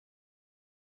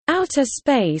Outer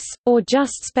space, or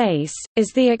just space,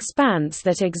 is the expanse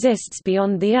that exists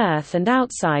beyond the Earth and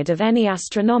outside of any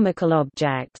astronomical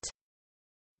object.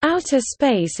 Outer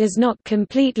space is not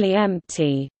completely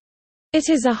empty. It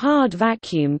is a hard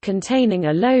vacuum containing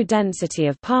a low density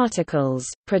of particles,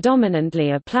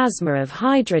 predominantly a plasma of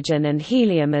hydrogen and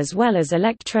helium, as well as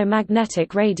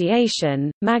electromagnetic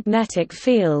radiation, magnetic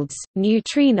fields,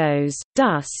 neutrinos,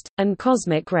 dust, and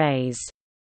cosmic rays.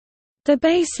 The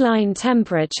baseline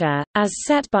temperature, as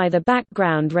set by the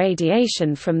background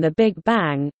radiation from the Big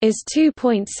Bang, is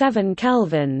 2.7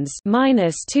 kelvins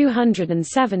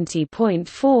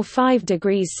 (-270.45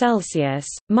 degrees Celsius,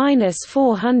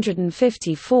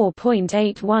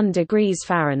 (-454.81 degrees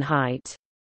Fahrenheit).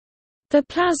 The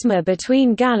plasma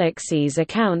between galaxies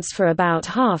accounts for about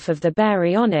half of the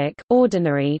baryonic,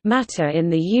 ordinary matter in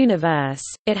the universe.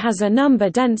 It has a number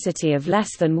density of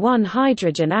less than 1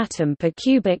 hydrogen atom per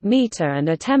cubic meter and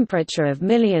a temperature of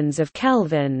millions of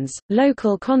kelvins.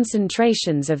 Local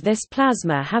concentrations of this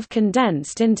plasma have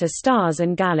condensed into stars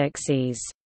and galaxies.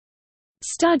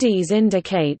 Studies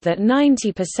indicate that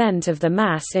 90% of the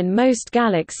mass in most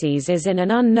galaxies is in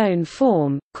an unknown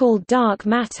form, called dark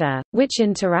matter, which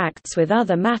interacts with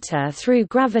other matter through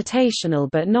gravitational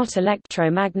but not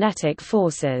electromagnetic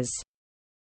forces.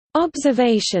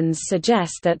 Observations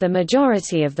suggest that the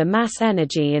majority of the mass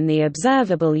energy in the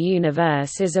observable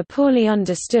universe is a poorly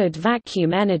understood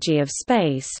vacuum energy of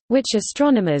space, which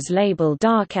astronomers label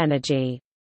dark energy.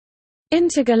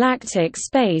 Intergalactic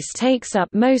space takes up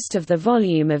most of the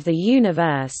volume of the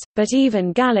universe, but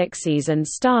even galaxies and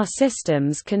star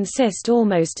systems consist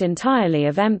almost entirely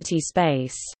of empty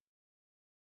space.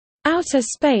 Outer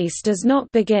space does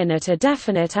not begin at a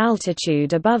definite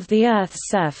altitude above the Earth's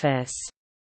surface.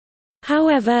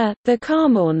 However, the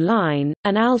Kármán line,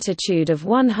 an altitude of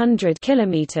 100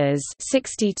 kilometers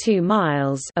 (62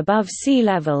 miles) above sea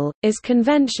level, is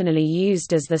conventionally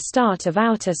used as the start of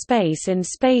outer space in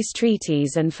space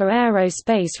treaties and for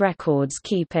aerospace records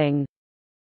keeping.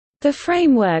 The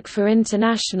framework for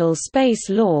international space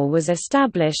law was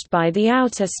established by the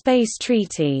Outer Space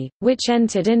Treaty, which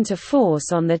entered into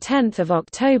force on 10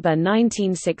 October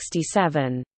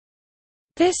 1967.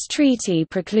 This treaty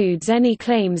precludes any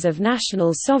claims of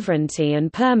national sovereignty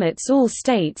and permits all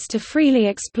states to freely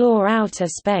explore outer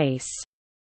space.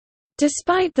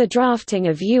 Despite the drafting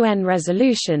of UN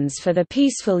resolutions for the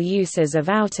peaceful uses of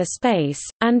outer space,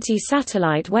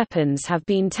 anti-satellite weapons have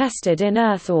been tested in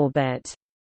Earth orbit.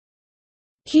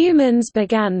 Humans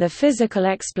began the physical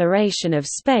exploration of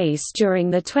space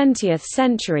during the 20th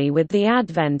century with the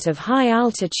advent of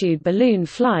high-altitude balloon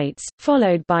flights,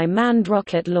 followed by manned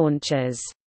rocket launches.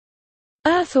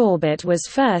 Earth orbit was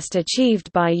first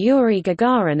achieved by Yuri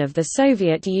Gagarin of the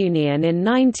Soviet Union in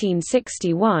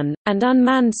 1961, and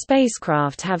unmanned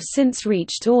spacecraft have since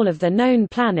reached all of the known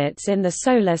planets in the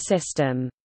Solar System.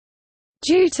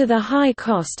 Due to the high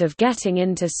cost of getting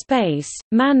into space,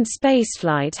 manned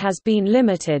spaceflight has been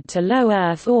limited to low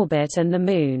Earth orbit and the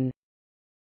Moon.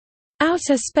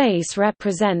 Outer space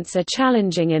represents a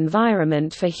challenging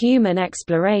environment for human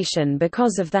exploration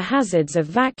because of the hazards of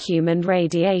vacuum and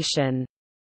radiation.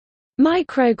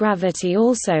 Microgravity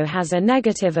also has a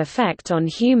negative effect on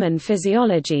human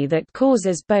physiology that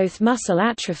causes both muscle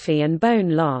atrophy and bone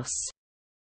loss.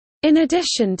 In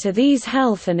addition to these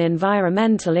health and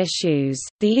environmental issues,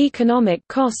 the economic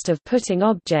cost of putting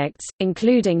objects,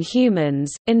 including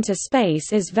humans, into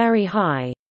space is very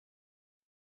high.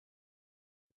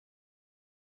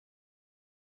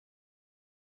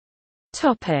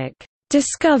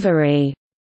 Discovery.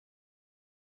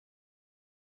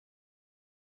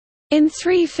 In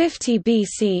 350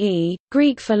 BCE,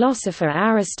 Greek philosopher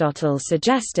Aristotle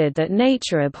suggested that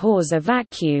nature abhors a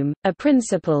vacuum, a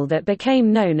principle that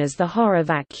became known as the horror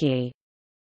vacui.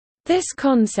 This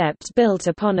concept built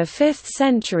upon a 5th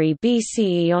century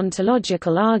BCE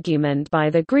ontological argument by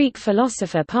the Greek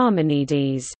philosopher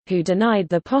Parmenides, who denied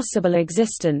the possible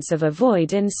existence of a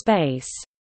void in space.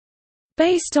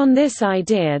 Based on this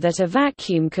idea that a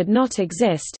vacuum could not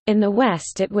exist, in the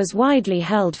West it was widely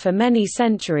held for many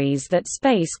centuries that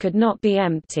space could not be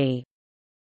empty.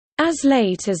 As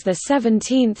late as the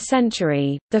 17th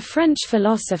century, the French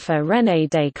philosopher René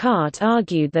Descartes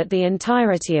argued that the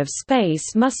entirety of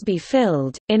space must be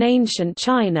filled. In ancient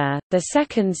China, the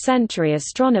 2nd century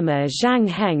astronomer Zhang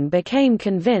Heng became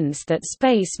convinced that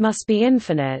space must be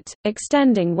infinite,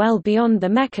 extending well beyond the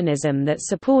mechanism that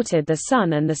supported the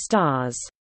Sun and the stars.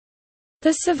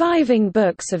 The surviving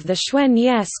books of the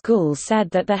Xuanye school said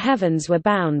that the heavens were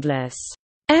boundless,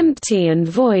 empty and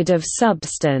void of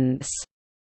substance.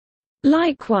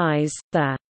 Likewise,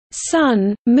 the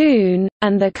Sun, Moon,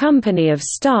 and the company of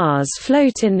stars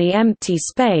float in the empty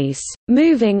space,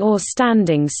 moving or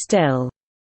standing still.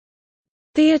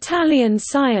 The Italian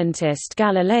scientist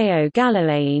Galileo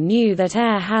Galilei knew that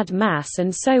air had mass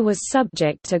and so was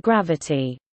subject to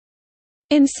gravity.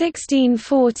 In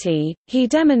 1640, he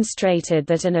demonstrated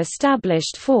that an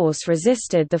established force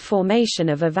resisted the formation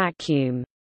of a vacuum.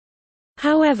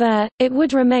 However, it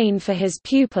would remain for his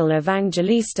pupil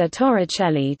Evangelista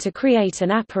Torricelli to create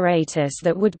an apparatus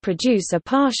that would produce a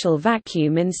partial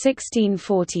vacuum in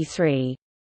 1643.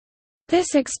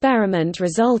 This experiment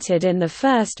resulted in the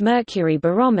first mercury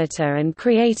barometer and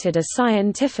created a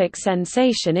scientific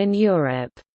sensation in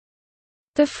Europe.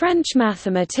 The French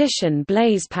mathematician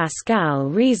Blaise Pascal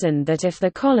reasoned that if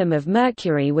the column of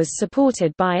mercury was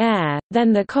supported by air,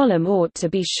 then the column ought to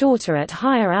be shorter at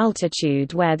higher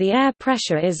altitude where the air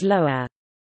pressure is lower.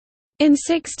 In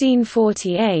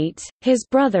 1648, his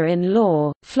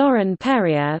brother-in-law, Florent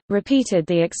Perrier, repeated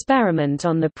the experiment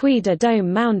on the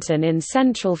Puy-de-Dôme mountain in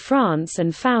central France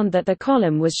and found that the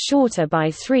column was shorter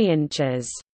by 3 inches.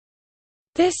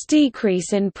 This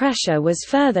decrease in pressure was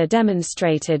further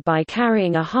demonstrated by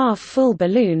carrying a half-full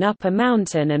balloon up a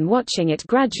mountain and watching it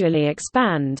gradually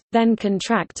expand, then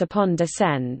contract upon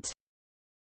descent.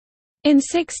 In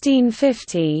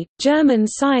 1650, German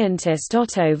scientist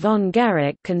Otto von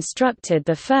Guericke constructed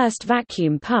the first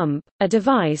vacuum pump, a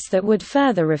device that would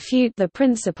further refute the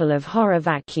principle of horror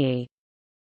vacui.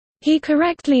 He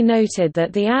correctly noted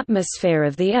that the atmosphere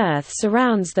of the Earth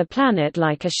surrounds the planet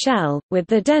like a shell, with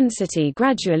the density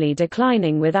gradually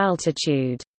declining with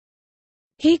altitude.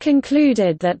 He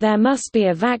concluded that there must be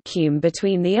a vacuum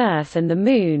between the Earth and the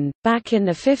Moon. Back in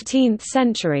the 15th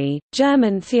century,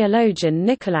 German theologian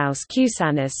Nicolaus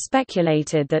Cusanus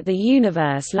speculated that the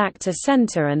universe lacked a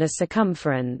center and a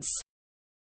circumference.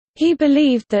 He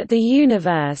believed that the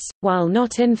universe, while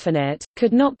not infinite,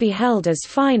 could not be held as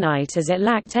finite as it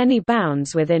lacked any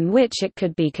bounds within which it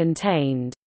could be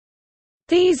contained.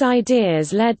 These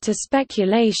ideas led to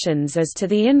speculations as to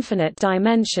the infinite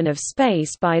dimension of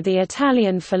space by the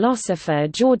Italian philosopher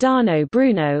Giordano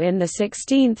Bruno in the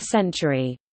 16th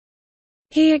century.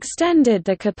 He extended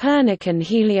the Copernican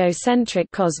heliocentric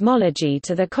cosmology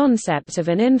to the concept of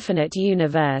an infinite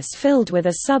universe filled with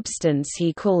a substance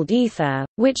he called ether,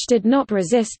 which did not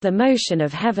resist the motion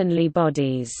of heavenly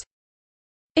bodies.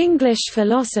 English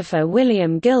philosopher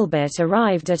William Gilbert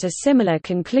arrived at a similar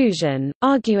conclusion,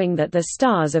 arguing that the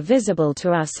stars are visible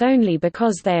to us only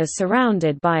because they are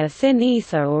surrounded by a thin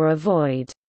ether or a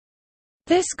void.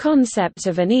 This concept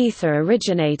of an ether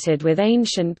originated with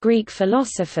ancient Greek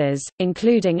philosophers,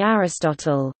 including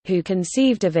Aristotle, who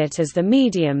conceived of it as the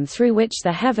medium through which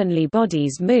the heavenly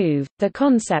bodies move. The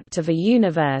concept of a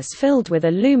universe filled with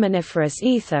a luminiferous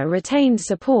ether retained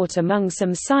support among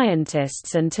some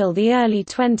scientists until the early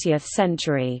 20th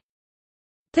century.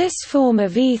 This form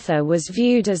of ether was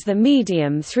viewed as the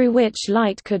medium through which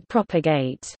light could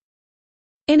propagate.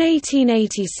 In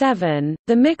 1887,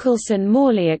 the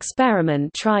Michelson–Morley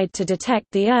experiment tried to detect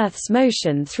the Earth's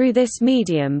motion through this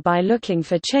medium by looking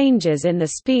for changes in the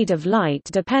speed of light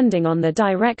depending on the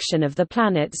direction of the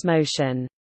planet's motion.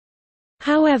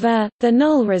 However, the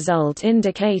null result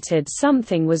indicated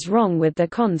something was wrong with the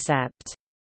concept.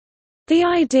 The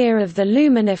idea of the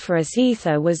luminiferous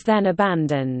ether was then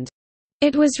abandoned.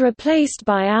 It was replaced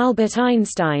by Albert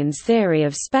Einstein's theory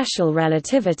of special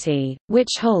relativity, which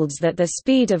holds that the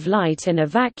speed of light in a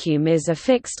vacuum is a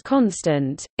fixed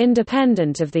constant,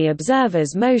 independent of the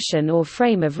observer's motion or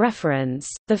frame of reference.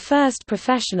 The first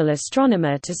professional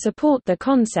astronomer to support the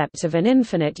concept of an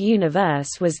infinite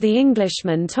universe was the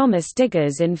Englishman Thomas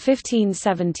Diggers in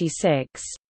 1576.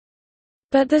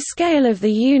 But the scale of the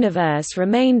universe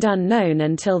remained unknown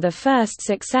until the first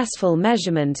successful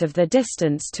measurement of the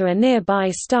distance to a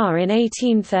nearby star in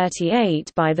 1838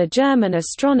 by the German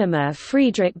astronomer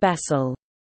Friedrich Bessel.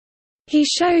 He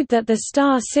showed that the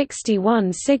star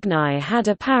 61 Cygni had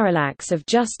a parallax of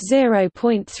just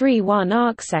 0.31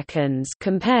 arcseconds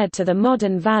compared to the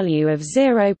modern value of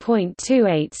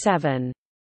 0.287.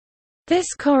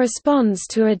 This corresponds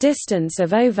to a distance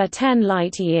of over 10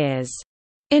 light-years.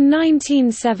 In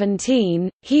 1917,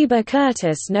 Heber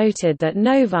Curtis noted that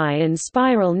novae in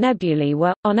spiral nebulae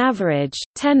were, on average,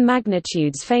 10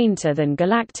 magnitudes fainter than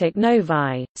galactic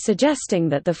novae, suggesting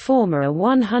that the former are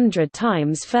 100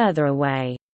 times further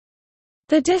away.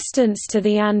 The distance to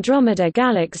the Andromeda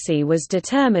Galaxy was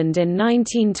determined in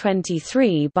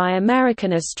 1923 by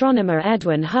American astronomer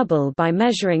Edwin Hubble by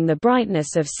measuring the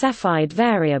brightness of Cepheid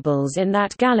variables in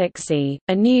that galaxy,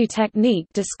 a new technique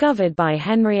discovered by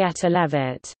Henrietta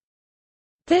Leavitt.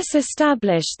 This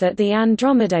established that the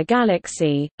Andromeda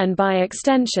Galaxy, and by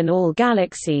extension all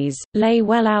galaxies, lay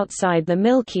well outside the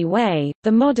Milky Way.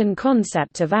 The modern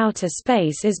concept of outer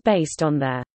space is based on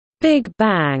the Big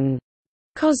Bang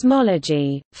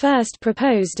cosmology, first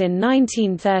proposed in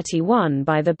 1931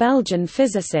 by the Belgian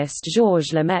physicist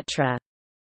Georges Lemaitre.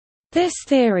 This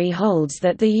theory holds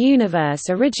that the universe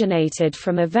originated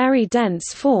from a very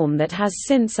dense form that has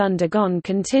since undergone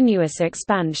continuous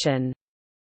expansion.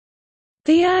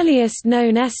 The earliest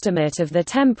known estimate of the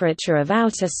temperature of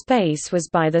outer space was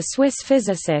by the Swiss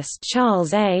physicist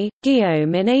Charles A.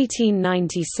 Guillaume in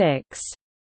 1896.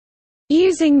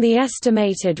 Using the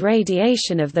estimated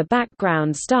radiation of the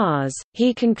background stars,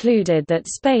 he concluded that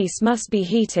space must be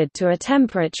heated to a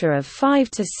temperature of 5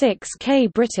 to 6 K.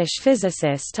 British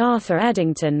physicist Arthur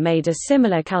Eddington made a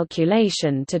similar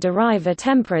calculation to derive a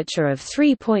temperature of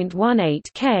 3.18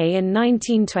 K in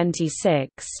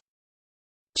 1926.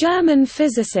 German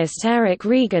physicist Erich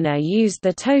Wegener used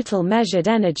the total measured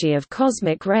energy of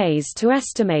cosmic rays to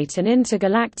estimate an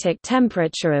intergalactic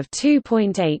temperature of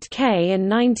 2.8 K in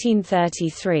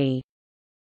 1933.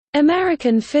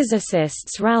 American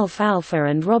physicists Ralph Alpha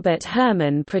and Robert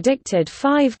Herman predicted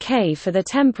 5 K for the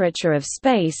temperature of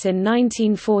space in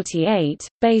 1948,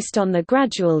 based on the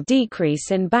gradual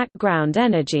decrease in background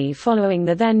energy following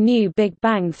the then new Big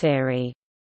Bang theory.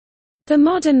 The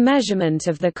modern measurement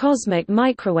of the cosmic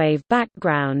microwave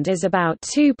background is about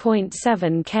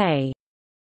 2.7 K.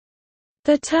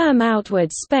 The term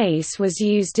outward space was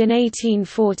used in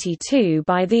 1842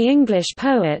 by the English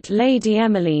poet Lady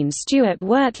Emmeline Stuart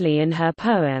Wortley in her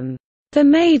poem, "The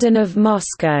Maiden of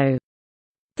Moscow."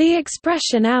 The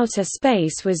expression outer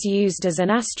space was used as an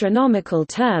astronomical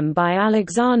term by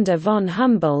Alexander von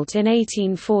Humboldt in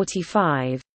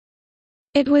 1845.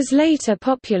 It was later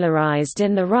popularized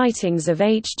in the writings of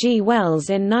H. G. Wells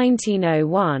in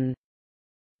 1901.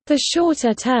 The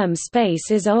shorter term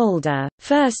space is older,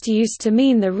 first used to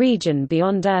mean the region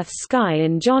beyond Earth's sky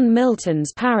in John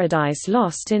Milton's Paradise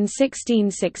Lost in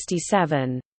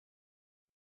 1667.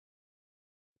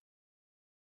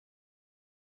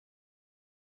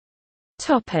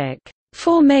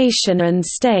 Formation and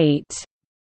state.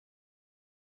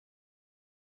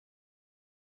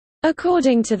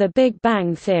 According to the Big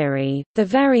Bang theory, the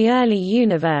very early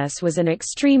universe was an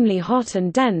extremely hot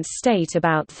and dense state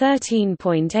about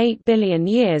 13.8 billion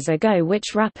years ago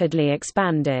which rapidly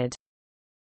expanded.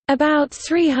 About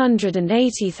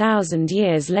 380,000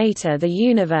 years later the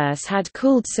universe had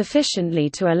cooled sufficiently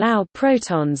to allow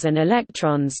protons and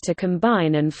electrons to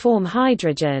combine and form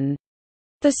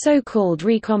hydrogen—the so-called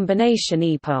recombination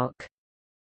epoch.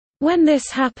 When this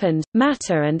happened,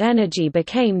 matter and energy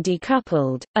became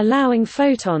decoupled, allowing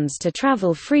photons to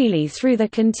travel freely through the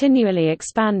continually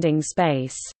expanding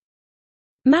space.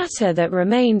 Matter that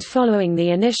remained following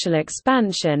the initial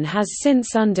expansion has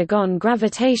since undergone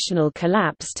gravitational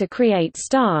collapse to create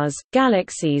stars,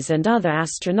 galaxies and other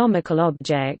astronomical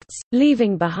objects,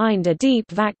 leaving behind a deep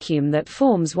vacuum that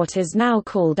forms what is now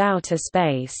called outer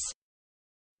space.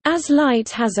 As light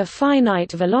has a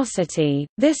finite velocity,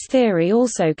 this theory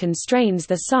also constrains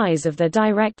the size of the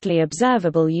directly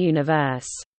observable universe.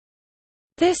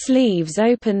 This leaves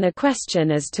open the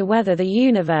question as to whether the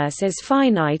universe is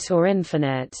finite or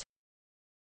infinite.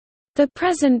 The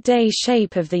present-day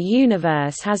shape of the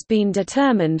universe has been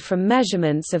determined from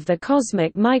measurements of the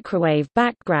cosmic microwave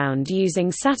background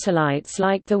using satellites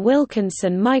like the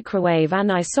Wilkinson Microwave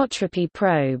Anisotropy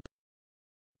Probe.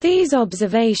 These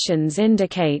observations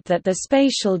indicate that the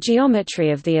spatial geometry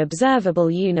of the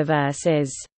observable universe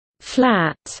is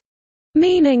flat,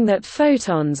 meaning that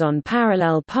photons on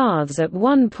parallel paths at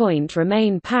one point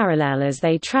remain parallel as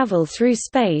they travel through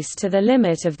space to the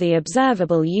limit of the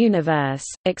observable universe,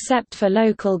 except for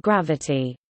local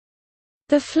gravity.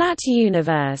 The flat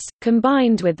universe,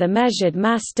 combined with the measured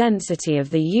mass density of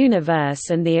the universe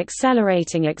and the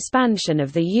accelerating expansion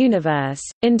of the universe,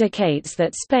 indicates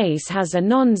that space has a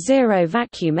non-zero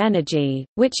vacuum energy,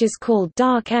 which is called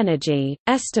dark energy.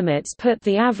 Estimates put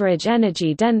the average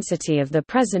energy density of the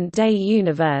present-day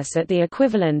universe at the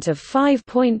equivalent of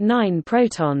 5.9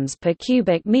 protons per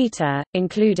cubic meter,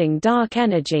 including dark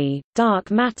energy, dark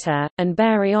matter, and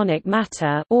baryonic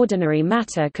matter, ordinary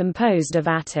matter composed of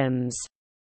atoms.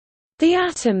 The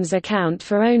atoms account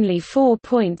for only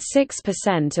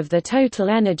 4.6% of the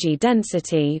total energy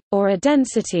density, or a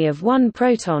density of 1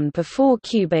 proton per 4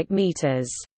 cubic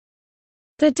meters.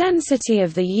 The density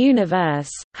of the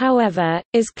universe, however,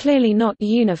 is clearly not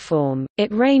uniform.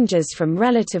 It ranges from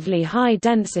relatively high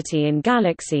density in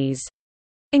galaxies,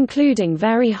 including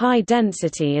very high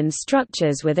density in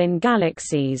structures within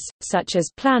galaxies, such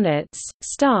as planets,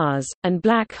 stars, and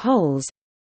black holes,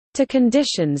 to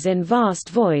conditions in vast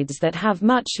voids that have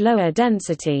much lower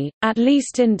density, at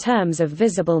least in terms of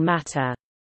visible matter.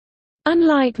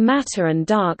 Unlike matter and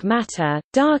dark matter,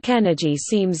 dark energy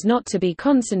seems not to be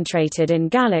concentrated in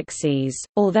galaxies,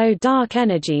 although dark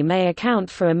energy may account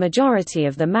for a majority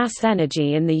of the mass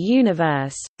energy in the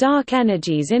universe. Dark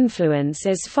energy's influence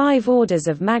is 5 orders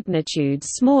of magnitude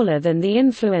smaller than the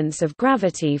influence of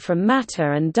gravity from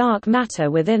matter and dark matter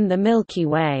within the Milky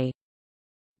Way.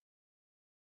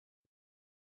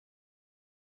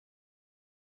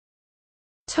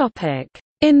 Topic: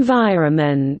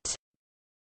 Environment.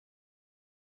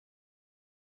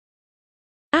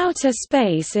 Outer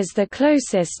space is the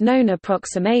closest known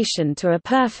approximation to a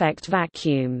perfect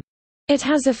vacuum. It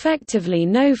has effectively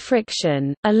no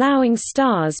friction, allowing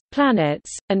stars, planets,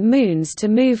 and moons to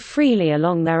move freely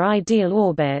along their ideal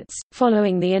orbits,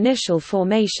 following the initial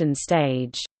formation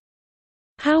stage.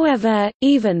 However,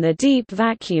 even the deep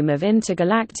vacuum of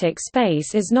intergalactic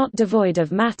space is not devoid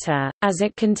of matter, as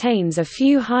it contains a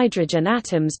few hydrogen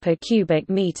atoms per cubic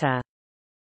meter.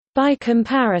 By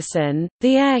comparison,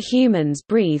 the air humans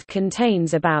breathe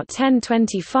contains about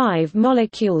 10^25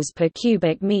 molecules per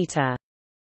cubic meter.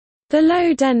 The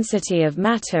low density of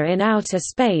matter in outer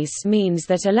space means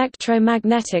that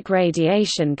electromagnetic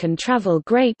radiation can travel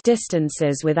great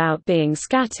distances without being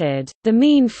scattered. The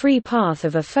mean free path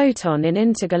of a photon in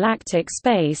intergalactic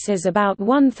space is about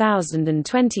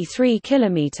 1023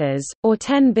 kilometers, or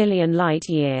 10 billion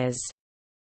light-years.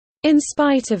 In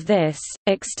spite of this,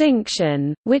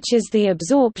 extinction, which is the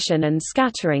absorption and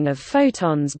scattering of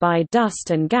photons by dust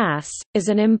and gas, is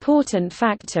an important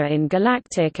factor in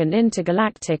galactic and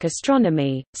intergalactic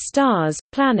astronomy. Stars,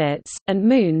 planets, and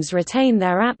moons retain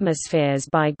their atmospheres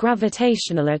by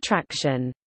gravitational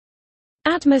attraction.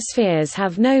 Atmospheres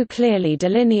have no clearly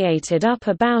delineated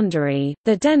upper boundary.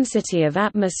 The density of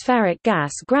atmospheric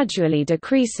gas gradually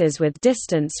decreases with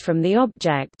distance from the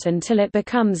object until it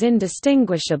becomes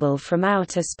indistinguishable from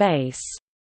outer space.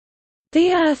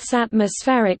 The Earth's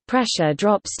atmospheric pressure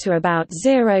drops to about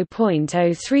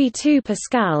 0.032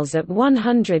 pascals at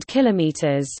 100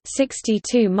 kilometers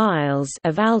 (62 miles)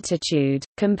 of altitude,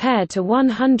 compared to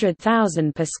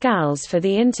 100,000 pascals for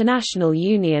the International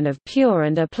Union of Pure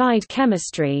and Applied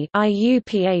Chemistry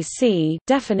 (IUPAC)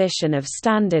 definition of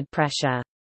standard pressure.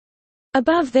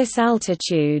 Above this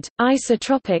altitude,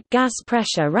 isotropic gas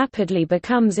pressure rapidly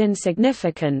becomes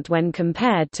insignificant when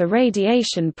compared to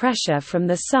radiation pressure from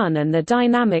the Sun and the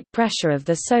dynamic pressure of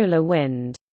the solar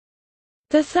wind.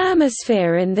 The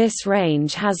thermosphere in this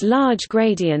range has large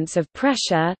gradients of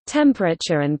pressure,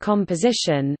 temperature, and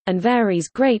composition, and varies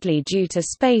greatly due to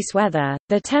space weather.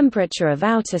 The temperature of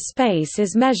outer space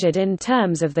is measured in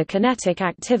terms of the kinetic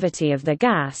activity of the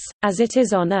gas, as it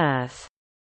is on Earth.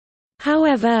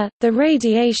 However, the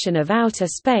radiation of outer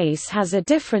space has a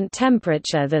different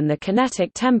temperature than the kinetic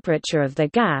temperature of the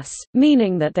gas,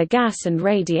 meaning that the gas and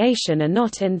radiation are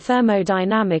not in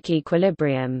thermodynamic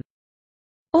equilibrium.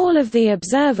 All of the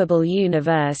observable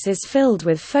universe is filled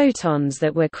with photons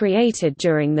that were created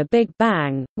during the Big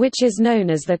Bang, which is known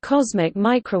as the cosmic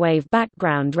microwave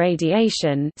background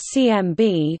radiation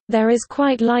 (CMB). There is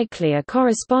quite likely a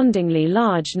correspondingly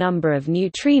large number of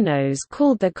neutrinos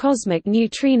called the cosmic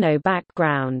neutrino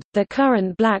background. The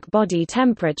current black body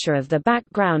temperature of the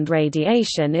background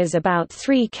radiation is about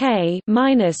 3 K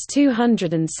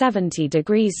 (-270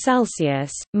 degrees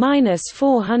Celsius,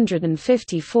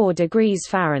 -454 degrees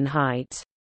Fahrenheit).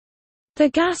 The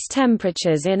gas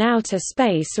temperatures in outer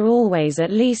space are always at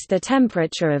least the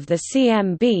temperature of the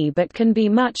CMB but can be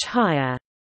much higher.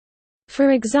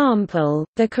 For example,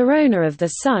 the corona of the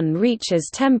Sun reaches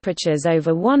temperatures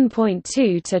over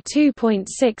 1.2 to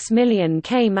 2.6 million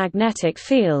K. Magnetic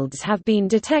fields have been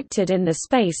detected in the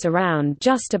space around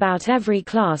just about every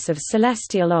class of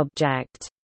celestial object.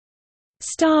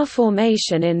 Star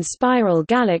formation in spiral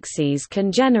galaxies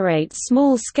can generate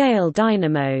small-scale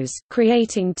dynamos,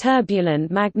 creating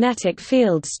turbulent magnetic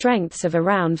field strengths of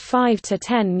around 5 to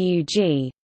 10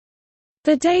 μg.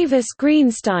 The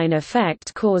Davis-Greenstein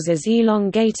effect causes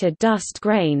elongated dust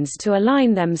grains to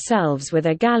align themselves with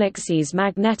a galaxy's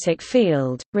magnetic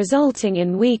field, resulting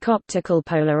in weak optical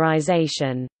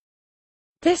polarization.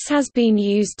 This has been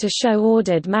used to show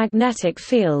ordered magnetic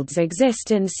fields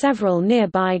exist in several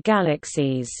nearby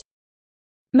galaxies.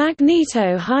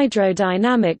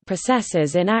 Magneto-hydrodynamic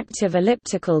processes in active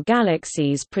elliptical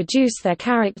galaxies produce their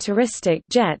characteristic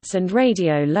jets and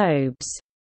radio lobes.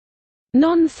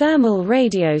 Non-thermal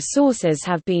radio sources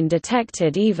have been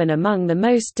detected even among the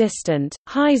most distant,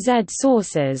 high-Z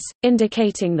sources,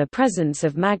 indicating the presence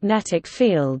of magnetic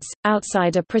fields.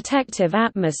 Outside a protective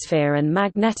atmosphere and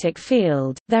magnetic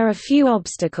field, there are few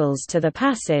obstacles to the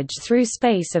passage through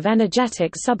space of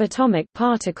energetic subatomic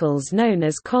particles known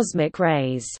as cosmic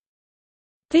rays.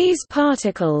 These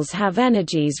particles have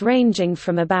energies ranging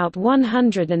from about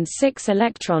 106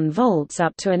 electron volts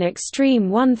up to an extreme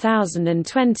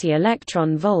 1020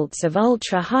 electron volts of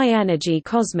ultra-high energy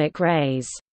cosmic rays.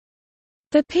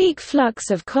 The peak flux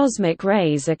of cosmic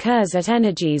rays occurs at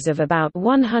energies of about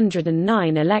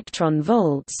 109 electron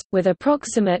volts, with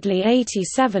approximately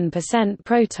 87%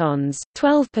 protons,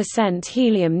 12%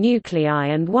 helium nuclei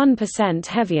and 1%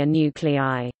 heavier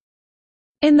nuclei.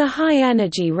 In the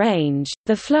high-energy range,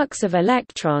 the flux of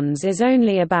electrons is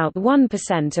only about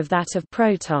 1% of that of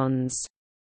protons.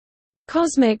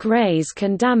 Cosmic rays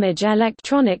can damage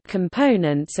electronic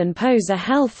components and pose a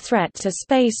health threat to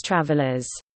space travelers.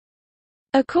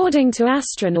 According to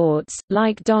astronauts,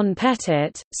 like Don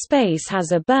Pettit, space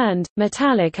has a burned,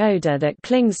 metallic odor that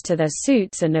clings to their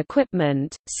suits and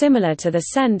equipment, similar to the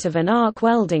scent of an arc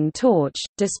welding torch.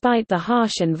 Despite the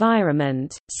harsh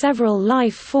environment, several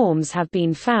life forms have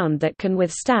been found that can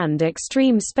withstand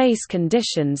extreme space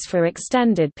conditions for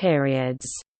extended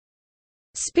periods.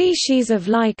 Species of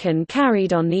lichen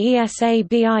carried on the ESA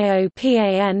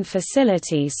BIOPAN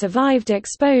facility survived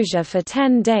exposure for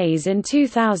 10 days in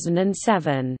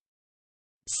 2007.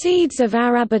 Seeds of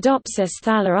Arabidopsis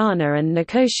thaliana and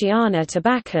Nicotiana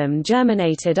tabacum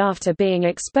germinated after being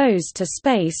exposed to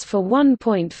space for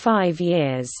 1.5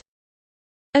 years.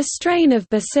 A strain of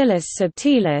Bacillus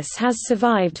subtilis has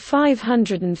survived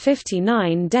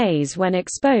 559 days when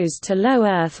exposed to low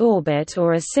Earth orbit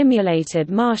or a simulated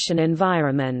Martian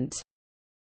environment.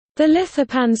 The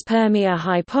lithopanspermia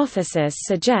hypothesis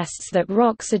suggests that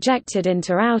rocks ejected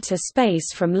into outer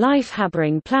space from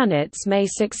life-harboring planets may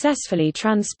successfully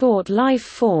transport life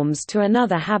forms to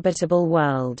another habitable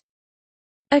world.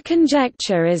 A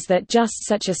conjecture is that just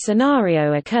such a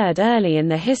scenario occurred early in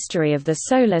the history of the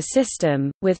Solar System,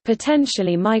 with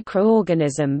potentially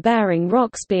microorganism-bearing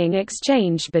rocks being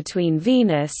exchanged between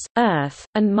Venus, Earth,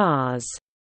 and Mars.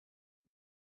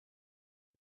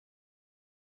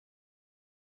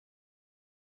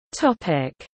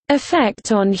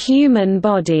 Effect on human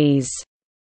bodies.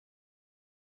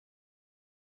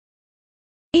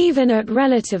 Even at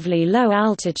relatively low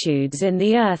altitudes in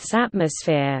the Earth's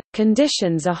atmosphere,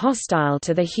 conditions are hostile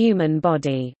to the human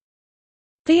body.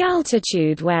 The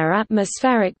altitude where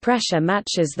atmospheric pressure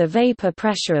matches the vapor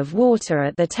pressure of water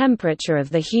at the temperature of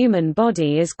the human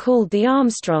body is called the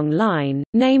Armstrong line,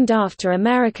 named after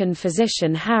American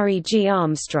physician Harry G.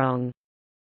 Armstrong.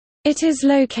 It is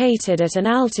located at an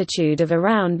altitude of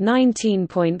around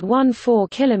 19.14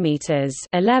 kilometers,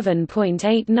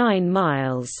 11.89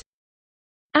 miles.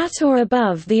 At or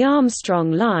above the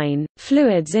Armstrong line,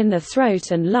 fluids in the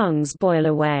throat and lungs boil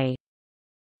away.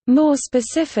 More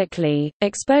specifically,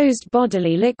 exposed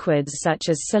bodily liquids such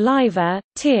as saliva,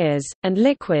 tears, and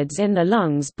liquids in the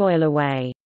lungs boil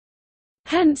away.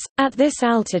 Hence, at this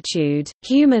altitude,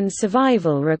 human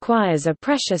survival requires a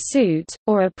pressure suit,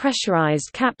 or a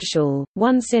pressurized capsule.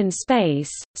 Once in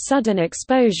space, sudden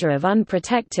exposure of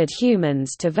unprotected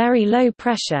humans to very low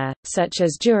pressure, such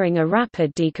as during a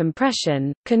rapid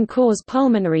decompression, can cause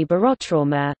pulmonary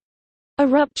barotrauma, a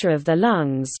rupture of the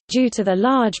lungs, due to the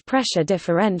large pressure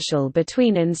differential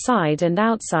between inside and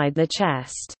outside the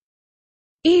chest.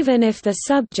 Even if the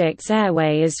subject's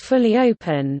airway is fully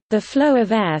open, the flow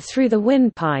of air through the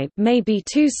windpipe may be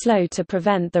too slow to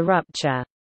prevent the rupture.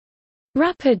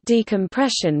 Rapid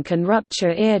decompression can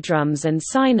rupture eardrums and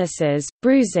sinuses,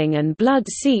 bruising and blood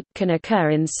seep can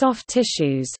occur in soft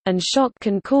tissues, and shock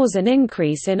can cause an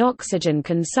increase in oxygen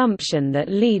consumption that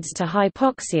leads to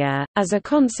hypoxia. As a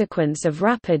consequence of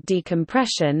rapid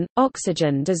decompression,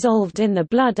 oxygen dissolved in the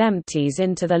blood empties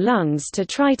into the lungs to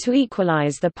try to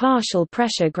equalize the partial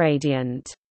pressure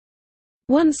gradient.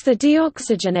 Once the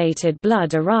deoxygenated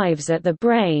blood arrives at the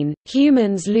brain,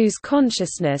 humans lose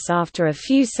consciousness after a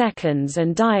few seconds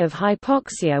and die of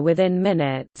hypoxia within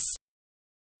minutes.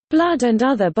 Blood and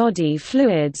other body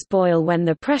fluids boil when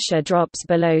the pressure drops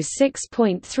below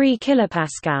 6.3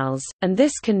 kilopascals, and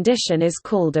this condition is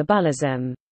called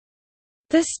ebullism.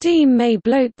 The steam may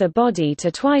bloat the body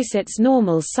to twice its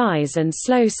normal size and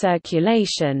slow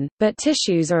circulation, but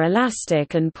tissues are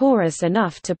elastic and porous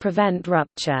enough to prevent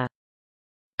rupture.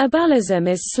 Ebullism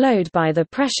is slowed by the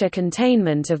pressure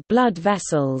containment of blood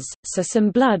vessels, so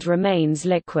some blood remains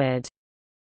liquid.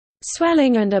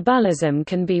 Swelling and ebullism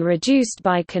can be reduced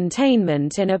by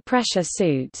containment in a pressure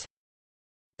suit.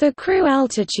 The Crew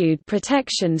Altitude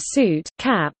Protection Suit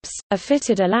 (CAPS), a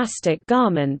fitted elastic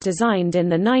garment designed in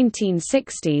the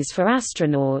 1960s for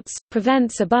astronauts,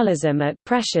 prevents abulism at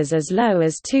pressures as low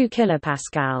as 2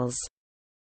 kPa.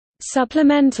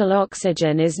 Supplemental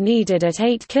oxygen is needed at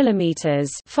 8 km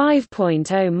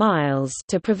 (5.0 miles)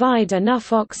 to provide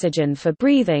enough oxygen for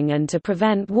breathing and to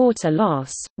prevent water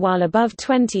loss, while above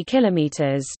 20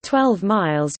 km (12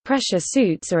 miles) pressure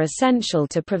suits are essential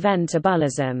to prevent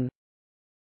abulism.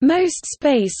 Most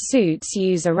space suits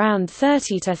use around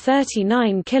 30 to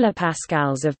 39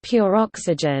 kPa of pure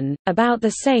oxygen, about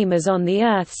the same as on the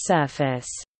Earth's surface.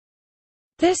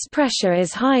 This pressure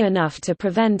is high enough to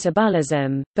prevent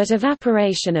abulism, but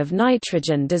evaporation of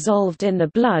nitrogen dissolved in the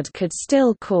blood could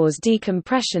still cause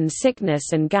decompression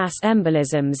sickness and gas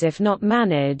embolisms if not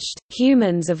managed.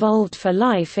 Humans evolved for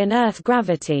life in Earth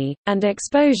gravity, and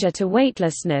exposure to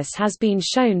weightlessness has been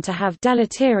shown to have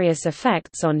deleterious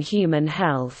effects on human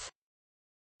health.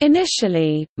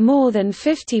 Initially, more than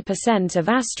 50% of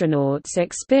astronauts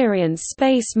experience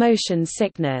space motion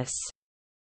sickness.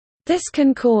 This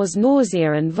can cause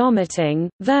nausea and vomiting,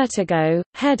 vertigo,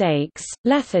 headaches,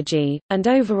 lethargy, and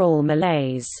overall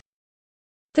malaise.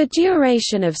 The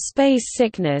duration of space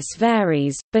sickness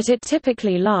varies, but it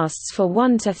typically lasts for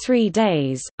 1 to 3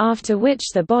 days, after which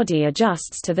the body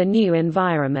adjusts to the new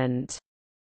environment.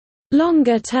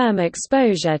 Longer-term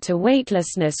exposure to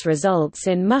weightlessness results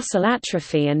in muscle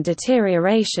atrophy and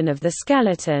deterioration of the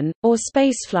skeleton, or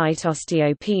spaceflight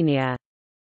osteopenia.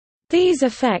 These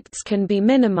effects can be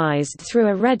minimized through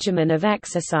a regimen of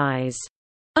exercise.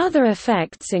 Other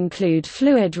effects include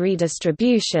fluid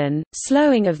redistribution,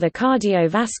 slowing of the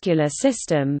cardiovascular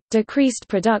system, decreased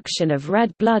production of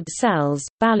red blood cells,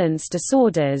 balance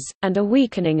disorders, and a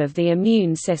weakening of the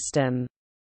immune system.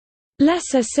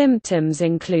 Lesser symptoms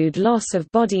include loss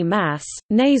of body mass,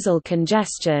 nasal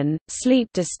congestion, sleep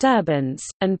disturbance,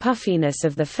 and puffiness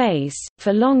of the face.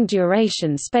 For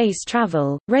long-duration space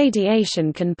travel,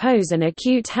 radiation can pose an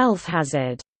acute health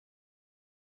hazard.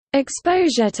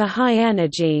 Exposure to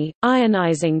high-energy,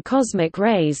 ionizing cosmic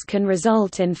rays can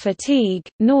result in fatigue,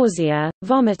 nausea,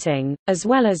 vomiting, as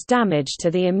well as damage to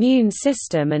the immune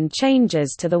system and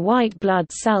changes to the white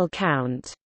blood cell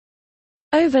count.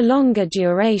 Over longer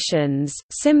durations,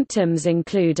 symptoms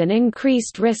include an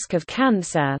increased risk of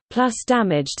cancer, plus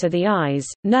damage to the eyes,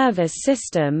 nervous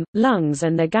system, lungs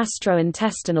and the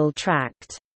gastrointestinal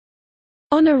tract.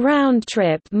 On a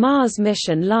round-trip Mars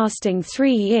mission lasting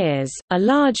 3 years, a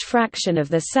large fraction of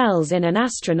the cells in an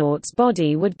astronaut's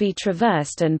body would be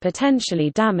traversed and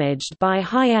potentially damaged by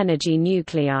high-energy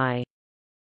nuclei.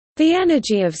 The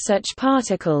energy of such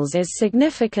particles is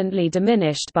significantly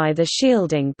diminished by the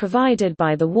shielding provided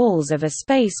by the walls of a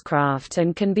spacecraft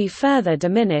and can be further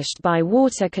diminished by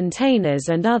water containers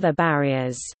and other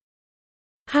barriers.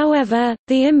 However,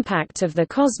 the impact of the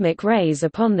cosmic rays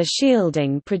upon the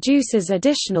shielding produces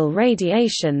additional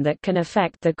radiation that can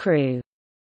affect the crew.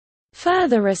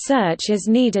 Further research is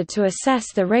needed to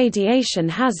assess the radiation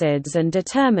hazards and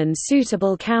determine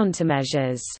suitable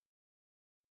countermeasures.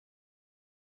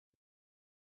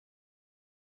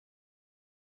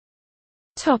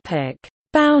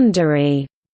 Boundary.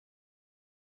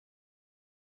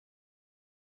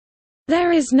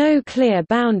 There is no clear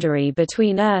boundary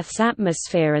between Earth's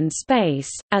atmosphere and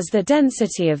space, as the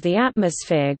density of the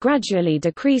atmosphere gradually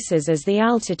decreases as the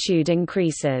altitude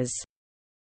increases.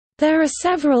 There are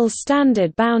several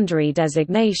standard boundary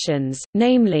designations,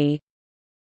 namely,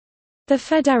 the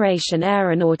Fédération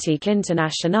Aéronautique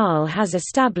Internationale has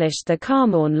established the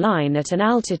Kármán line at an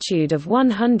altitude of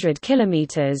 100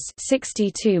 km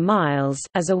 (62 miles)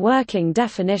 as a working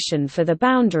definition for the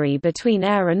boundary between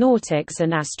aeronautics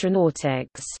and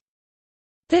astronautics.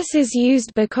 This is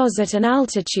used because at an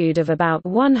altitude of about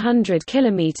 100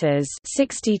 km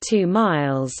 (62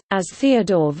 miles), as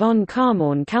Theodore von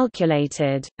Kármán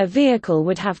calculated, a vehicle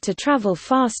would have to travel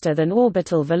faster than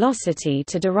orbital velocity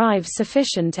to derive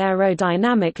sufficient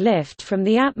aerodynamic lift from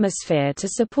the atmosphere to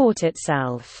support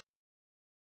itself.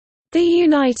 The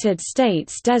United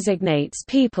States designates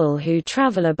people who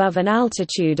travel above an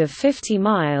altitude of 50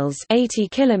 miles (80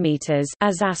 km)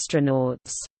 as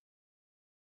astronauts.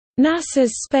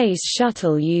 NASA's Space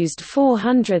Shuttle used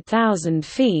 400,000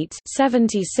 feet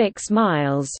 (76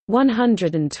 miles,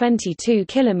 122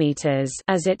 kilometers)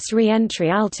 as its re-entry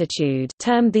altitude,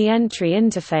 termed the entry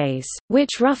interface,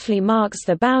 which roughly marks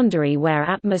the boundary where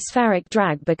atmospheric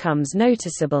drag becomes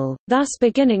noticeable, thus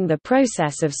beginning the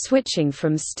process of switching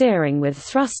from steering with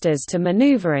thrusters to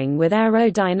maneuvering with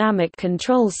aerodynamic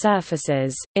control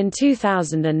surfaces. In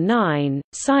 2009,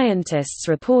 scientists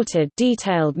reported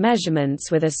detailed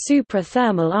measurements with a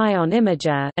suprathermal ion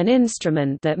imager, an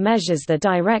instrument that measures the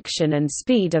direction and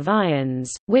speed of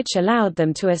ions, which allowed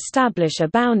them to establish a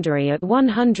boundary at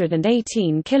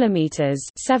 118 kilometers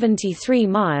 (73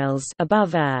 miles)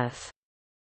 above Earth.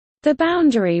 The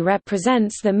boundary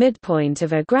represents the midpoint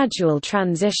of a gradual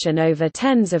transition over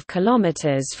tens of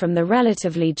kilometers from the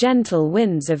relatively gentle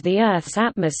winds of the Earth's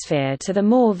atmosphere to the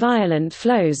more violent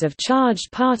flows of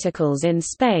charged particles in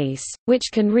space,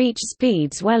 which can reach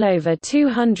speeds well over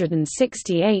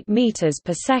 268 meters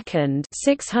per second,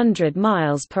 600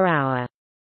 miles per hour.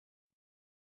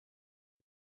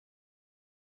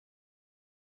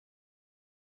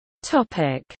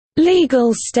 Topic: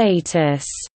 Legal status.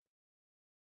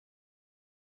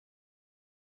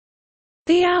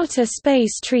 The Outer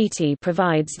Space Treaty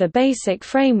provides the basic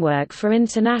framework for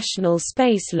international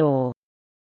space law.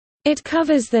 It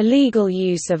covers the legal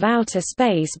use of outer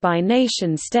space by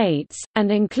nation-states,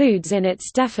 and includes in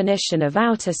its definition of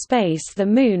outer space the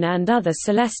Moon and other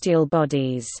celestial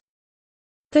bodies.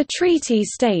 The treaty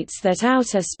states that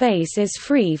outer space is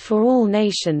free for all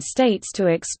nation-states to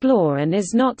explore and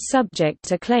is not subject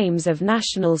to claims of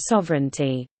national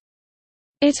sovereignty.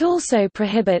 It also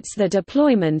prohibits the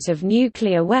deployment of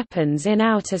nuclear weapons in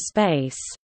outer space.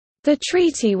 The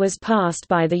treaty was passed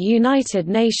by the United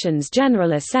Nations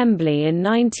General Assembly in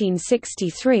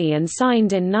 1963 and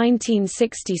signed in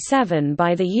 1967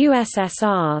 by the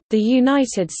USSR, the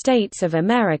United States of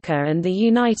America and the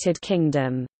United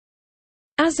Kingdom.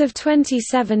 As of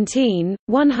 2017,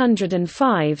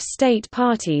 105 state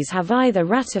parties have either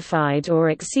ratified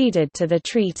or acceded to the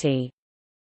treaty.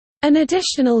 An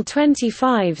additional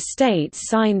 25 states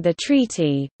signed the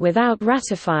treaty, without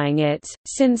ratifying it.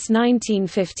 Since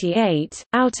 1958,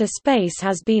 outer space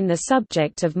has been the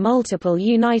subject of multiple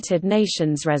United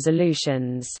Nations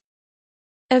resolutions.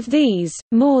 Of these,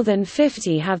 more than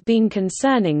 50 have been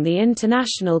concerning the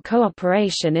international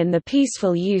cooperation in the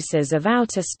peaceful uses of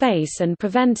outer space and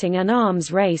preventing an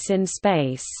arms race in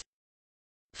space.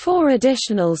 4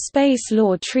 additional space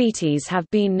law treaties have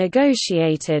been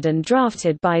negotiated and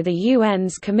drafted by the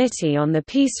UN's Committee on the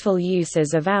Peaceful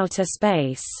Uses of Outer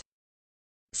Space.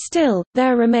 Still,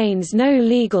 there remains no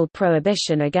legal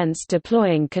prohibition against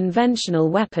deploying conventional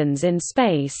weapons in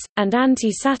space, and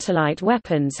anti-satellite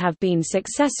weapons have been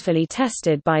successfully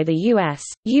tested by the US,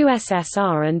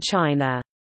 USSR and China.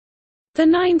 The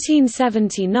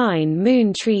 1979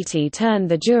 Moon Treaty turned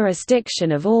the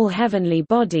jurisdiction of all heavenly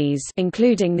bodies,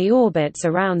 including the orbits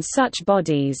around such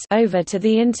bodies, over to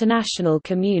the international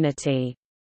community.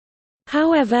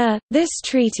 However, this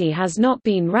treaty has not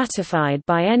been ratified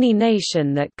by any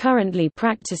nation that currently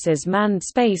practices manned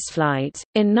spaceflight.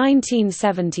 In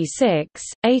 1976,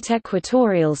 8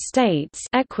 equatorial states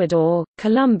Ecuador,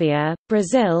 Colombia,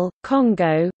 Brazil,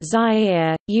 Congo,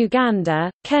 Zaire, Uganda,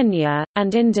 Kenya,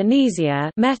 and Indonesia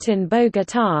met in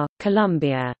Bogotá,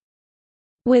 Colombia.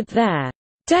 With their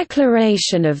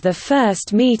Declaration of the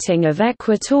First Meeting of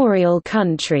Equatorial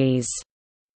Countries,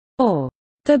 or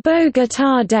the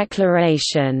Bogotá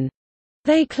Declaration,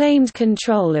 they claimed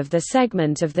control of the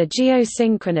segment of the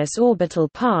geosynchronous orbital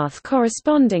path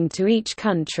corresponding to each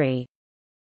country.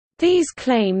 These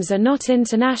claims are not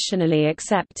internationally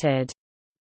accepted.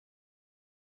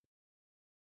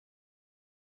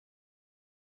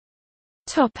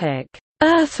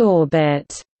 Earth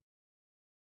orbit.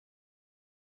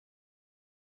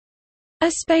 A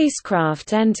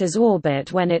spacecraft enters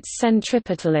orbit when its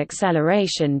centripetal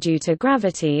acceleration due to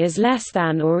gravity is less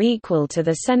than or equal to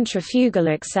the centrifugal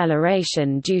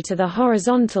acceleration due to the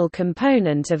horizontal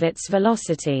component of its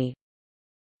velocity.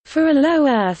 For a low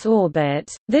Earth orbit,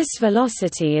 this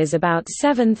velocity is about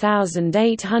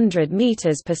 7,800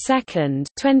 meters per second,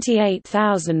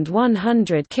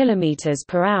 28,100 kilometers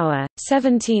per hour,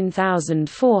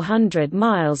 17,400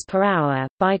 miles per hour.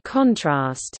 By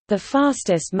contrast, the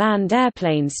fastest manned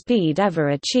airplane speed ever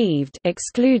achieved,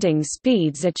 excluding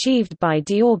speeds achieved by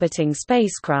deorbiting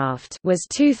spacecraft, was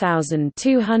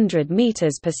 2,200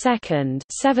 meters per second,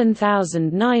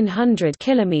 7,900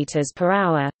 kilometers per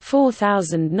hour,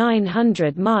 4,900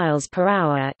 miles per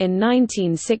hour in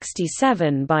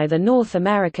 1967 by the North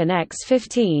American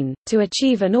X-15. To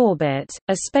achieve an orbit,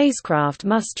 a spacecraft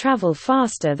must travel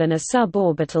faster than a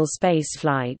suborbital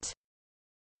spaceflight.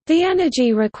 The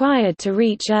energy required to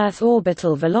reach Earth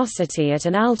orbital velocity at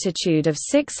an altitude of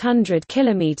 600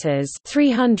 kilometers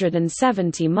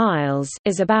 (370 miles)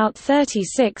 is about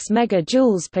 36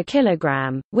 megajoules per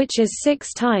kilogram, which is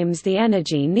 6 times the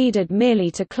energy needed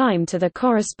merely to climb to the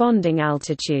corresponding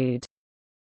altitude.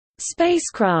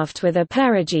 Spacecraft with a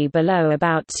perigee below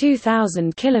about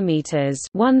 2,000 km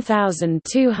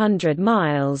 (1,200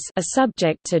 miles) are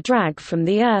subject to drag from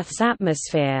the Earth's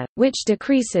atmosphere, which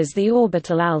decreases the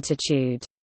orbital altitude.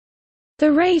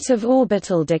 The rate of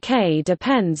orbital decay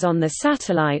depends on the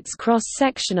satellite's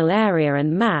cross-sectional area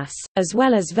and mass, as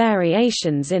well as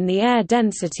variations in the air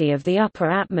density of the upper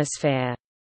atmosphere.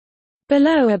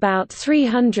 Below about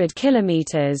 300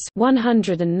 km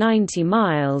 (190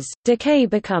 miles), decay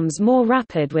becomes more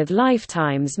rapid with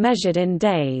lifetimes measured in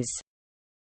days.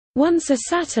 Once a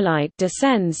satellite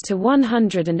descends to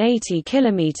 180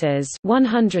 km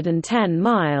 (110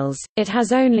 miles), it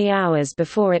has only hours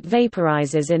before it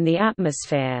vaporizes in the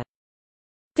atmosphere.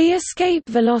 The escape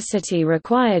velocity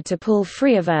required to pull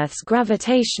free of Earth's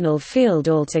gravitational field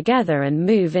altogether and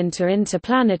move into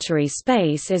interplanetary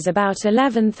space is about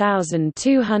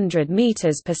 11,200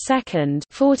 meters per second,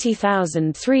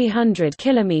 40,300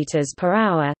 kilometers per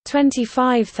hour,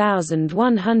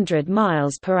 25,100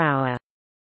 miles per hour.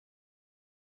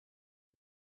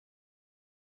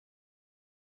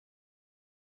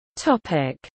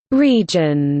 Topic: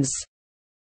 Regions.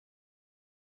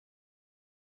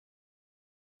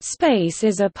 Space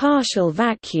is a partial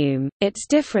vacuum. Its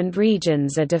different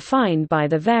regions are defined by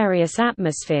the various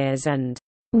atmospheres and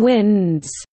winds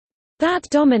that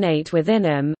dominate within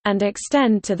them, and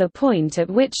extend to the point at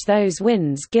which those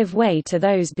winds give way to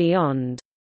those beyond.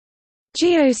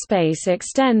 Geospace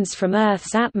extends from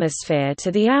Earth's atmosphere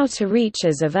to the outer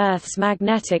reaches of Earth's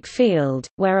magnetic field,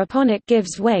 whereupon it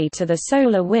gives way to the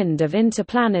solar wind of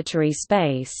interplanetary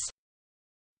space.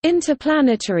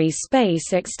 Interplanetary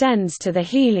space extends to the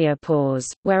heliopause,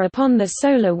 whereupon the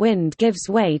solar wind gives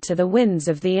way to the winds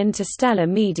of the interstellar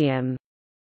medium.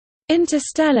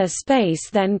 Interstellar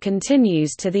space then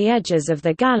continues to the edges of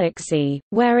the galaxy,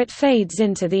 where it fades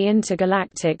into the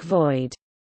intergalactic void.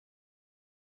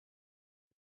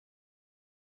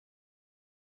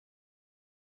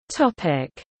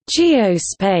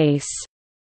 Geospace.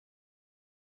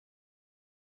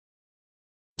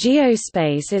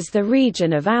 Geospace is the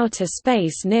region of outer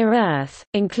space near Earth,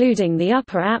 including the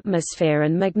upper atmosphere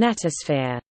and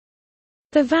magnetosphere.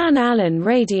 The Van Allen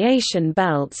radiation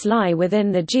belts lie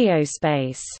within the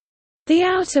geospace. The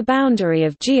outer boundary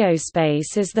of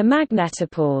geospace is the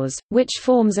magnetopause, which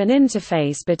forms an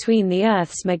interface between the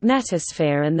Earth's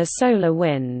magnetosphere and the solar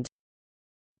wind.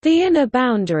 The inner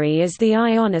boundary is the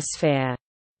ionosphere.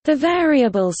 The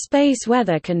variable space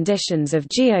weather conditions of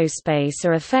geospace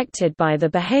are affected by the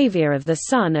behavior of the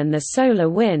Sun and the solar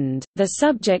wind. The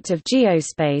subject of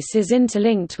geospace is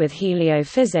interlinked with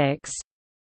heliophysics,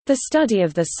 the study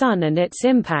of the Sun and its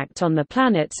impact on the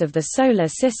planets of the Solar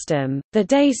System. The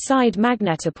day-side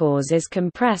magnetopause is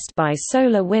compressed by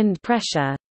solar wind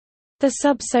pressure. The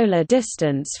subsolar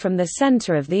distance from the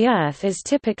center of the Earth is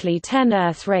typically 10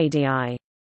 Earth radii.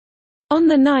 On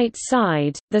the night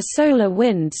side, the solar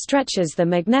wind stretches the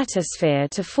magnetosphere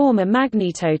to form a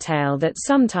magnetotail that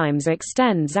sometimes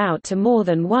extends out to more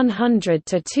than 100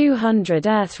 to 200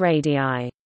 Earth radii.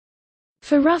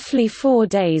 For roughly 4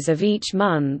 days of each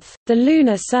month, the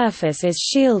lunar surface is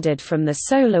shielded from the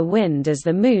solar wind as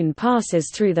the Moon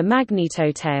passes through the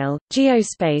magnetotail.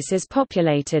 Geospace is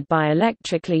populated by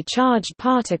electrically charged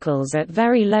particles at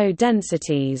very low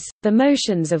densities, the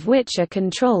motions of which are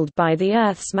controlled by the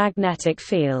Earth's magnetic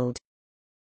field.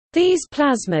 These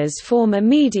plasmas form a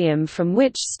medium from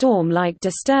which storm-like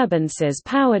disturbances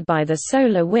powered by the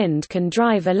solar wind can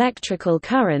drive electrical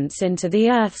currents into the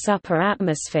Earth's upper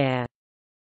atmosphere.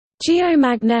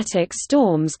 Geomagnetic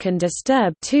storms can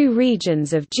disturb 2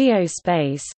 regions of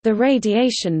geospace, the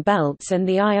radiation belts and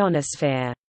the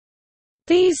ionosphere.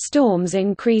 These storms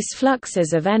increase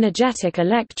fluxes of energetic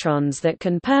electrons that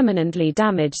can permanently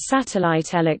damage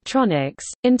satellite electronics,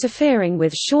 interfering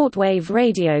with shortwave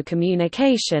radio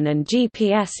communication and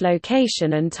GPS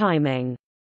location and timing.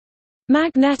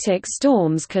 Magnetic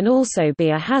storms can also be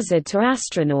a hazard to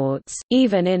astronauts,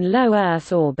 even in low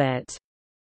Earth orbit.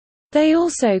 They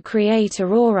also create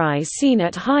aurorae seen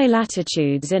at high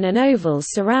latitudes in an oval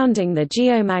surrounding the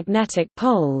geomagnetic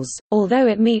poles. Although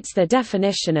it meets the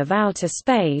definition of outer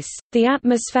space, the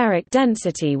atmospheric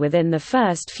density within the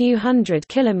first few hundred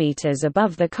kilometers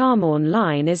above the Kármán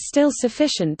line is still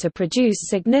sufficient to produce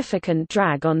significant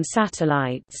drag on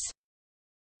satellites.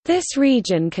 This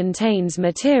region contains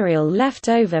material left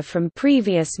over from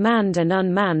previous manned and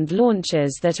unmanned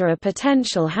launches that are a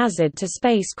potential hazard to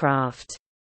spacecraft.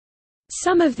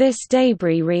 Some of this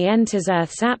debris re-enters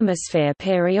Earth's atmosphere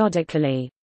periodically.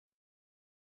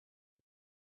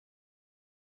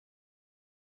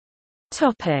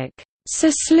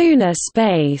 Cislunar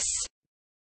space.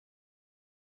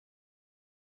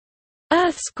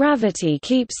 Earth's gravity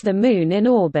keeps the Moon in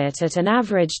orbit at an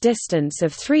average distance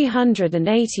of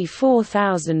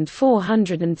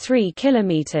 384,403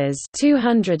 kilometers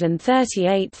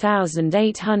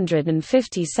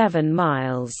 (238,857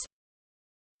 miles).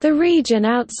 The region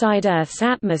outside Earth's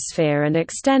atmosphere and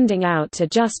extending out to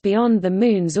just beyond the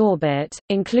Moon's orbit,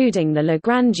 including the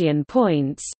Lagrangian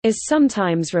points, is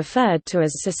sometimes referred to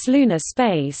as cislunar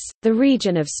space, the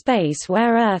region of space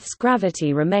where Earth's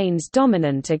gravity remains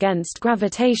dominant against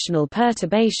gravitational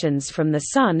perturbations from the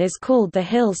Sun is called the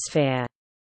Hill sphere.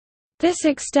 This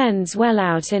extends well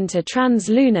out into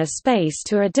translunar space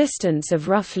to a distance of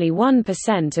roughly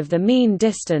 1% of the mean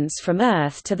distance from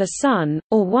Earth to the Sun,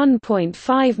 or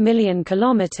 1.5 million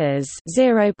kilometers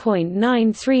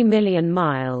 (0.93 million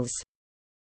miles).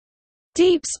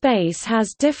 Deep space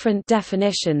has different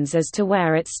definitions as to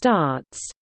where it starts.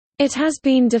 It has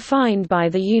been defined by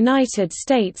the United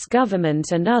States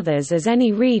government and others as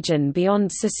any region beyond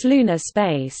cislunar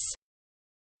space.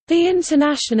 The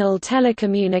International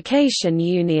Telecommunication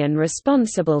Union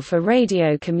responsible for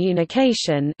radio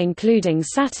communication, including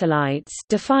satellites,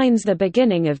 defines the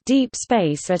beginning of deep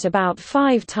space at about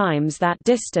 5 times that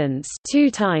distance, 2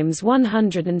 times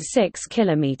 106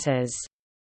 kilometers.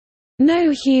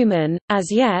 No human,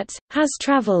 as yet, has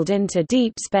traveled into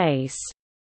deep space.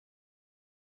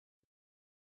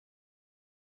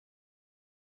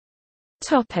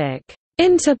 Topic: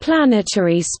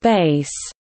 Interplanetary space.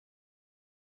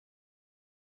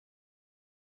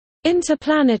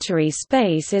 Interplanetary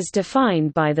space is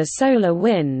defined by the solar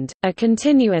wind, a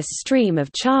continuous stream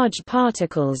of charged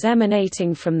particles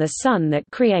emanating from the Sun that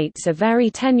creates a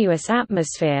very tenuous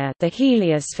atmosphere, the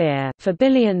heliosphere, for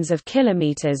billions of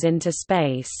kilometers into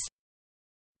space.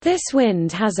 This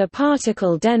wind has a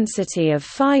particle density of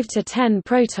 5 to 10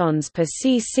 protons per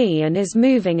cc and is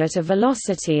moving at a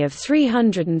velocity of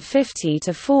 350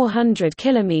 to 400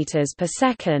 km per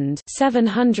second,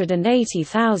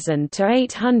 780,000 to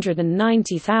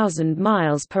 890,000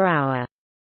 miles per hour.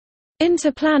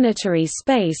 Interplanetary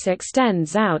space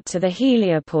extends out to the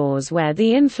heliopause where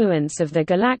the influence of the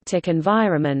galactic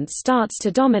environment starts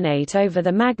to dominate over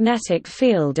the magnetic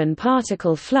field and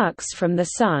particle flux from the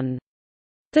Sun.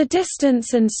 The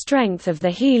distance and strength of the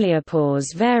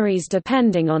heliopause varies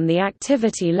depending on the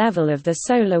activity level of the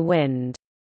solar wind.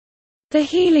 The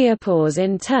heliopause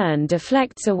in turn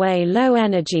deflects away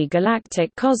low-energy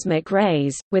galactic cosmic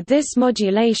rays, with this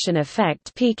modulation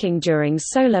effect peaking during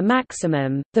solar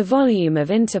maximum. The volume of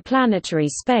interplanetary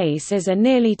space is a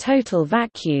nearly total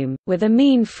vacuum, with a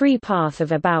mean free path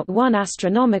of about 1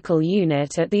 astronomical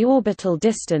unit at the orbital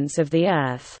distance of the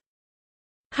Earth.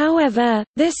 However,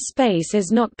 this space is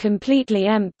not completely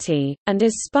empty, and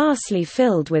is sparsely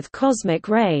filled with cosmic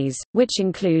rays, which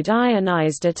include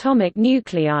ionized atomic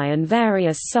nuclei and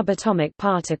various subatomic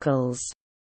particles.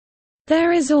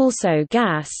 There is also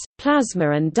gas,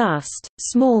 plasma and dust,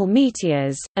 small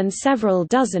meteors, and several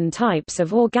dozen types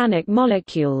of organic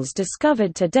molecules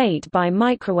discovered to date by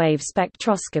microwave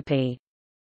spectroscopy.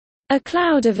 A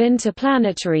cloud of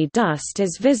interplanetary dust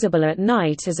is visible at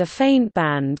night as a faint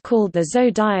band called the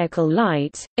zodiacal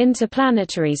light.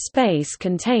 Interplanetary space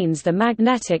contains the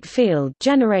magnetic field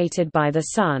generated by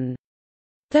the Sun.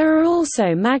 There are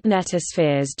also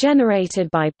magnetospheres generated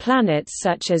by planets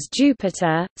such as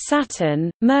Jupiter,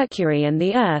 Saturn, Mercury, and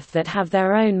the Earth that have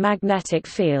their own magnetic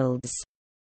fields.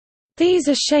 These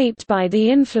are shaped by the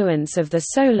influence of the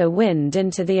solar wind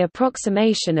into the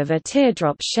approximation of a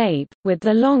teardrop shape, with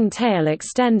the long tail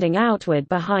extending outward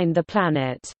behind the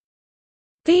planet.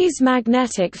 These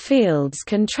magnetic fields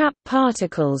can trap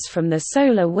particles from the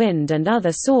solar wind and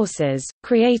other sources,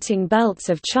 creating belts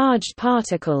of charged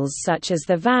particles such as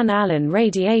the Van Allen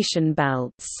radiation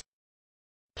belts.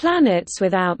 Planets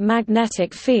without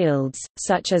magnetic fields,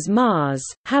 such as Mars,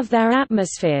 have their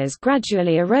atmospheres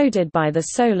gradually eroded by the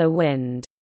solar wind.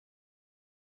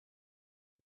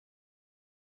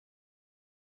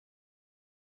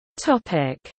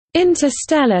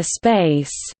 Interstellar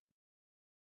space.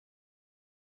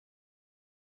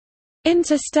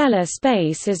 Interstellar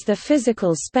space is the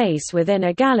physical space within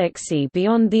a galaxy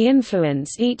beyond the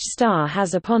influence each star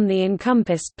has upon the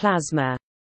encompassed plasma.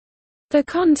 The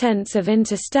contents of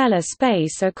interstellar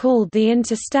space are called the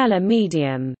interstellar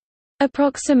medium.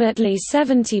 Approximately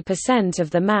 70%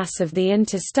 of the mass of the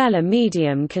interstellar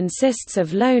medium consists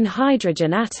of lone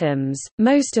hydrogen atoms,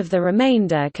 most of the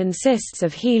remainder consists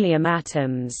of helium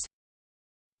atoms.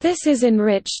 This is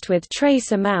enriched with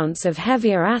trace amounts of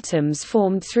heavier atoms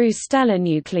formed through stellar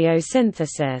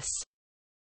nucleosynthesis.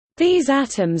 These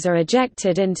atoms are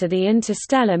ejected into the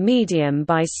interstellar medium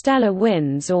by stellar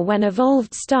winds or when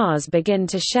evolved stars begin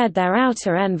to shed their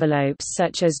outer envelopes,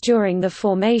 such as during the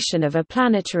formation of a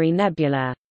planetary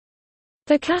nebula.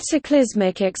 The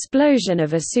cataclysmic explosion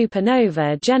of a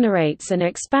supernova generates an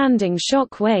expanding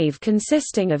shock wave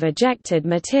consisting of ejected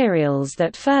materials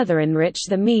that further enrich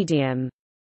the medium.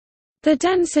 The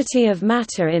density of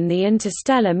matter in the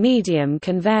interstellar medium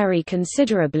can vary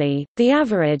considerably. The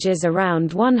average is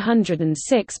around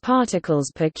 106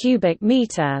 particles per cubic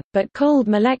meter, but cold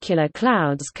molecular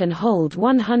clouds can hold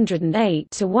 108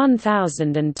 to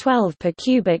 1012 per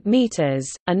cubic meters.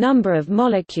 A number of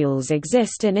molecules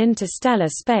exist in interstellar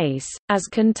space, as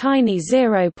can tiny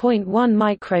 0.1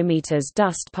 micrometers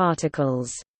dust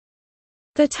particles.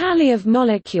 The tally of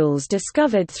molecules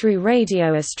discovered through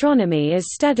radio astronomy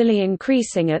is steadily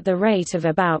increasing at the rate of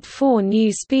about 4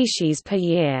 new species per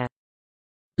year.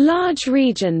 Large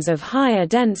regions of higher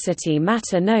density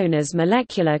matter known as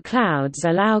molecular clouds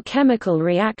allow chemical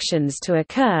reactions to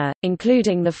occur,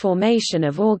 including the formation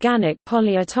of organic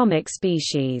polyatomic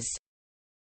species.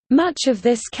 Much of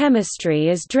this chemistry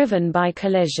is driven by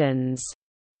collisions.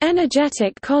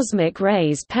 Energetic cosmic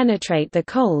rays penetrate the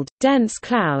cold, dense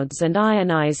clouds and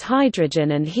ionize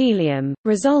hydrogen and helium,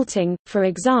 resulting, for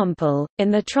example,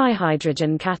 in the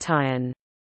trihydrogen cation.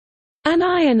 An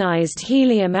ionized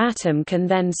helium atom can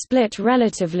then split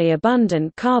relatively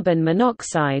abundant carbon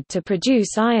monoxide to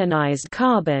produce ionized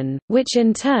carbon, which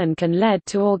in turn can lead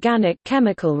to organic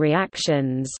chemical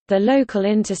reactions. The local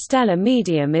interstellar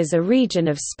medium is a region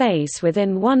of space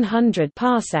within 100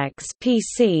 parsecs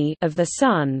 (pc) of the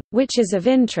Sun, which is of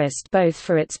interest both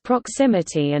for its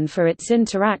proximity and for its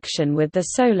interaction with the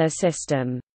Solar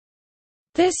System.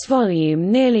 This volume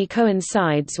nearly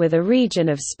coincides with a region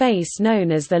of space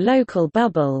known as the local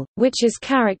bubble, which is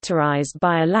characterized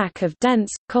by a lack of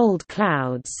dense, cold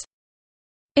clouds.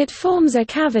 It forms a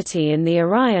cavity in the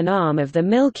Orion arm of the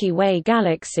Milky Way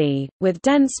galaxy, with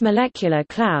dense molecular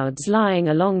clouds lying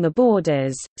along the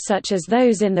borders, such as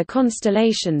those in the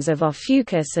constellations of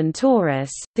Ophiuchus and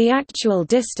Taurus. The actual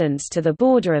distance to the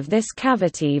border of this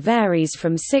cavity varies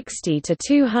from 60 to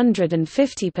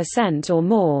 250% or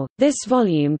more. This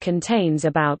volume contains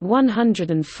about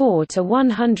 104 to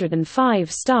 105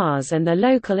 stars, and the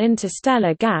local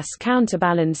interstellar gas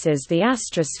counterbalances the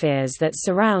astrospheres that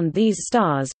surround these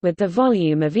stars, with the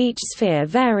volume of each sphere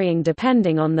varying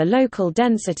depending on the local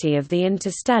density of the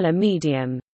interstellar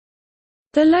medium.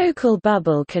 The local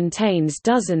bubble contains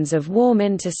dozens of warm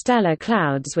interstellar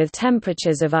clouds with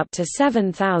temperatures of up to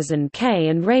 7,000 K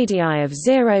and radii of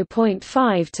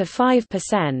 0.5 to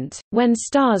 5%. When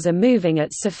stars are moving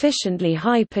at sufficiently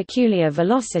high peculiar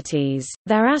velocities,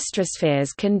 their astrospheres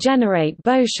can generate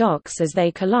bow shocks as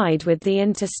they collide with the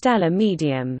interstellar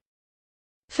medium.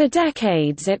 For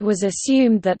decades it was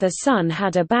assumed that the Sun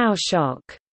had a bow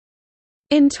shock.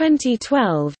 In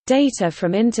 2012, data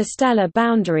from Interstellar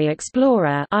Boundary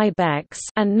Explorer and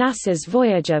NASA's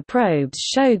Voyager probes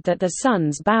showed that the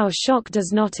Sun's bow shock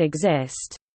does not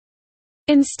exist.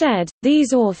 Instead,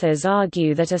 these authors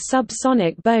argue that a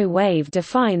subsonic bow wave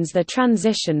defines the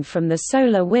transition from the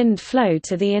solar wind flow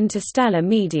to the interstellar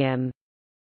medium.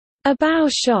 A bow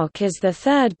shock is the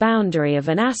third boundary of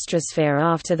an astrosphere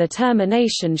after the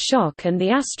termination shock and the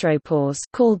astropause,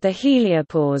 called the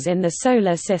heliopause, in the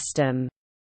Solar System.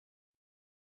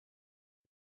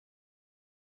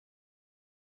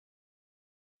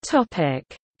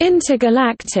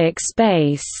 Intergalactic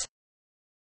space.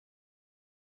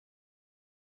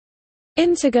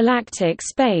 Intergalactic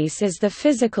space is the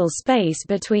physical space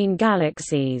between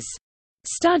galaxies.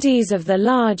 Studies of the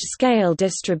large-scale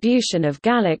distribution of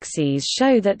galaxies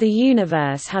show that the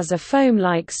universe has a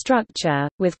foam-like structure,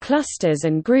 with clusters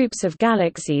and groups of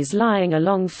galaxies lying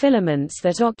along filaments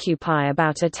that occupy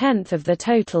about a tenth of the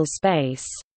total space.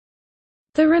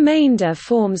 The remainder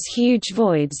forms huge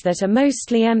voids that are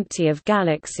mostly empty of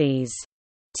galaxies.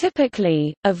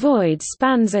 Typically, a void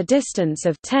spans a distance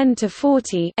of 10 to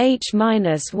 40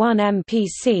 h-1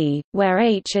 mpc, where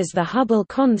h is the Hubble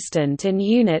constant in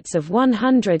units of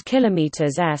 100 km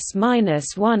s-1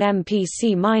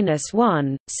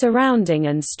 mpc-1. Surrounding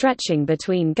and stretching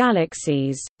between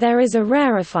galaxies, there is a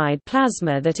rarefied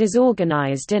plasma that is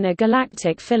organized in a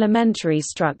galactic filamentary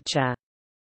structure.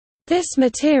 This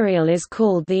material is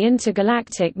called the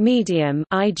intergalactic medium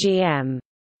 (IgM).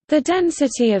 The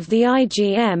density of the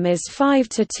IgM is 5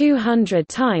 to 200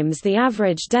 times the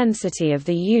average density of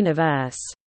the universe.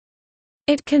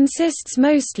 It consists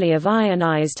mostly of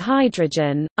ionized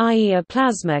hydrogen, i.e. a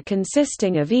plasma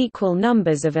consisting of equal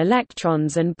numbers of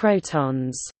electrons and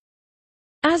protons.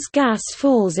 As gas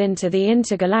falls into the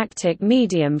intergalactic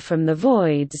medium from the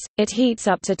voids, it heats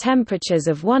up to temperatures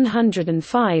of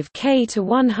 105 K to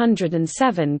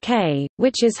 107 K,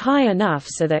 which is high enough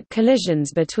so that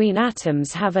collisions between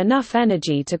atoms have enough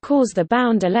energy to cause the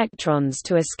bound electrons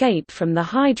to escape from the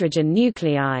hydrogen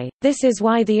nuclei. This is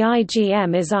why the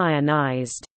IgM is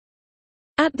ionized.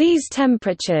 At these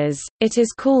temperatures, it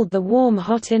is called the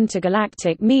warm-hot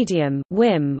intergalactic medium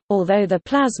 (WIM), although the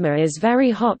plasma is very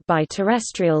hot by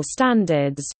terrestrial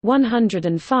standards.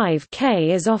 105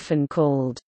 K is often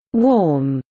called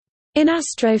warm. In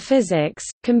astrophysics,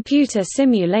 computer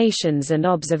simulations and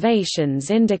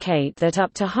observations indicate that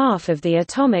up to half of the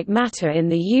atomic matter in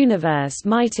the universe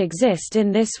might exist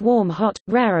in this warm-hot,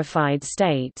 rarefied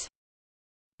state.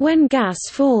 When gas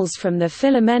falls from the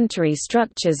filamentary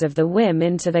structures of the WIM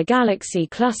into the galaxy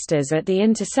clusters at the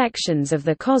intersections of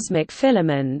the cosmic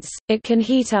filaments, it can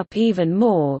heat up even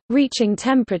more, reaching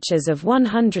temperatures of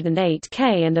 108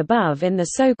 K and above in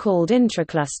the so-called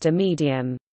intracluster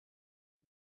medium.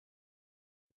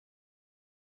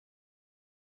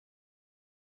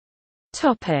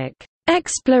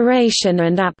 Exploration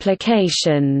and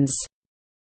applications.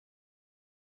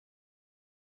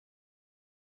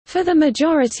 For the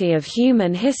majority of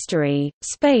human history,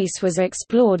 space was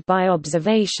explored by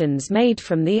observations made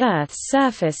from the Earth's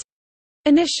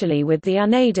surface—initially with the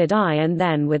unaided eye and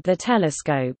then with the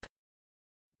telescope.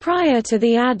 Prior to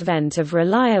the advent of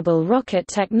reliable rocket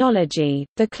technology,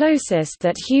 the closest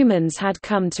that humans had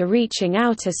come to reaching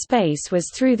outer space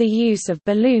was through the use of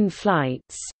balloon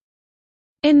flights.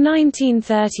 In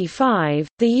 1935,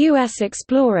 the U.S.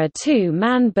 Explorer 2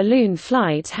 manned balloon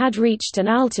flight had reached an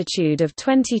altitude of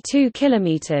 22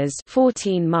 kilometers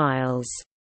 (14 miles).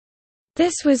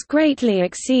 This was greatly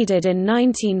exceeded in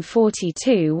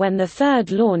 1942 when the third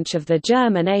launch of the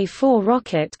German A4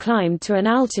 rocket climbed to an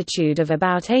altitude of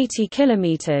about 80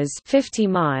 kilometers (50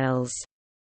 miles).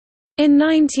 In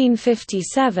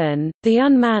 1957, the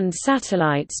unmanned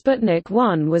satellite Sputnik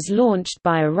 1 was launched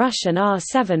by a Russian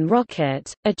R-7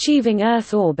 rocket, achieving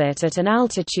Earth orbit at an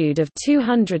altitude of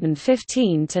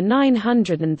 215 to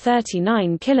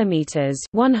 939 kilometers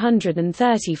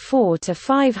 (134 to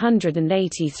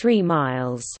 583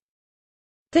 miles).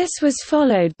 This was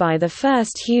followed by the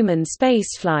first human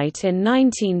spaceflight in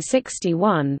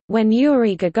 1961, when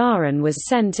Yuri Gagarin was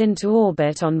sent into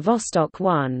orbit on Vostok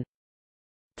 1.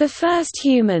 The first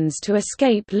humans to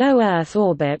escape low Earth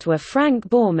orbit were Frank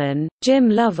Borman, Jim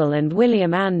Lovell and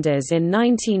William Anders in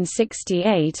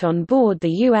 1968 on board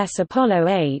the U.S. Apollo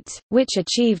 8, which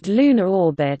achieved lunar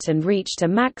orbit and reached a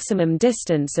maximum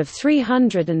distance of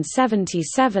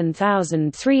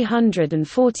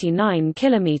 377,349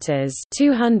 kilometers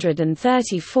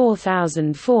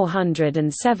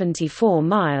 (234,474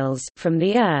 miles) from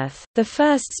the Earth. The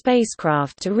first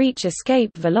spacecraft to reach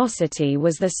escape velocity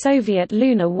was the Soviet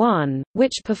Luna 1,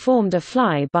 which performed a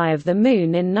flyby of the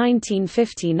Moon in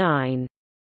 1959.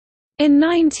 In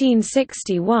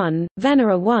 1961,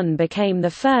 Venera 1 became the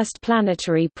first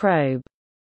planetary probe.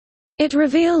 It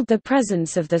revealed the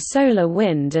presence of the solar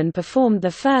wind and performed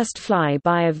the first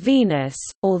flyby of Venus,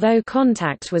 although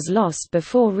contact was lost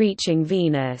before reaching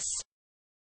Venus.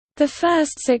 The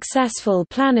first successful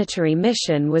planetary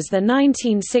mission was the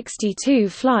 1962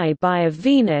 flyby of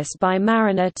Venus by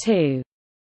Mariner 2.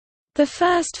 The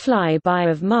first flyby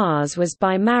of Mars was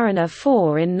by Mariner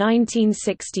 4 in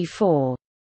 1964.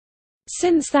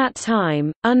 Since that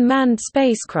time, unmanned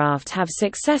spacecraft have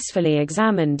successfully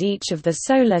examined each of the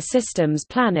Solar System's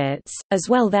planets, as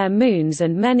well their moons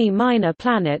and many minor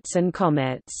planets and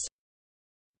comets.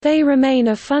 They remain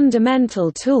a fundamental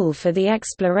tool for the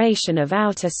exploration of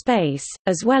outer space,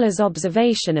 as well as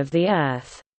observation of the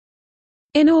Earth.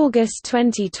 In August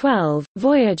 2012,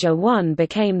 Voyager 1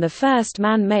 became the first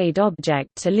man-made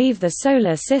object to leave the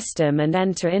Solar System and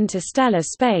enter interstellar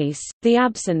space. The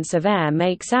absence of air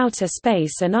makes outer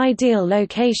space an ideal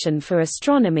location for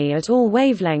astronomy at all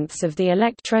wavelengths of the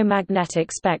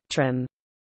electromagnetic spectrum.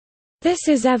 This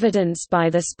is evidenced by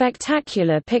the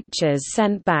spectacular pictures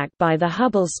sent back by the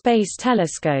Hubble Space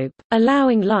Telescope,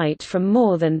 allowing light from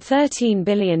more than 13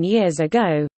 billion years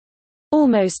ago,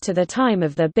 almost to the time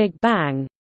of the Big Bang,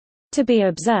 to be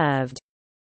observed.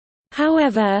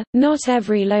 However, not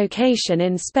every location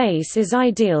in space is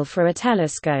ideal for a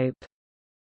telescope.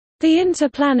 The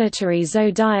interplanetary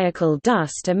zodiacal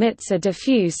dust emits a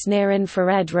diffuse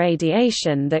near-infrared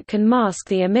radiation that can mask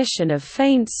the emission of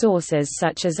faint sources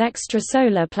such as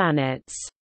extrasolar planets.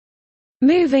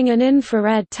 Moving an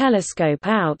infrared telescope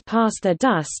out past the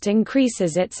dust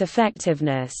increases its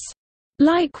effectiveness.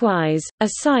 Likewise, a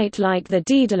site like the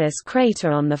Daedalus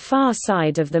crater on the far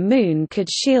side of the Moon could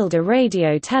shield a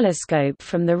radio telescope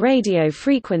from the radio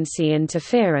frequency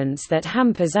interference that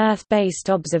hampers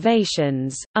Earth-based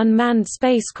observations. Unmanned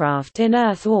spacecraft in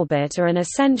Earth orbit are an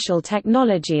essential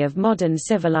technology of modern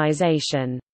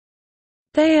civilization.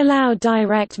 They allow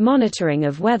direct monitoring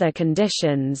of weather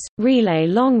conditions, relay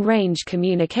long-range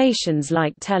communications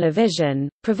like television,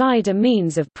 provide a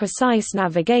means of precise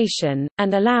navigation,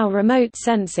 and allow remote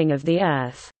sensing of the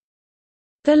Earth.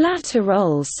 The latter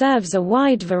role serves a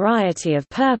wide variety of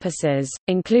purposes,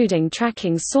 including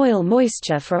tracking soil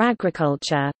moisture for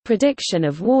agriculture, prediction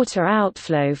of water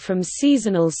outflow from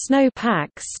seasonal snow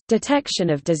packs,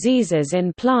 detection of diseases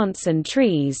in plants and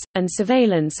trees, and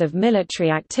surveillance of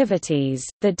military activities.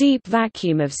 The deep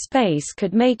vacuum of space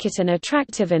could make it an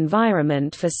attractive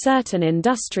environment for certain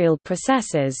industrial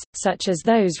processes, such as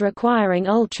those requiring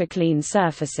ultra-clean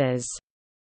surfaces.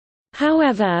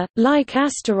 However, like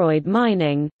asteroid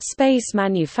mining, space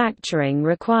manufacturing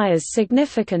requires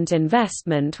significant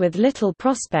investment with little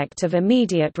prospect of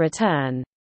immediate return.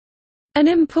 An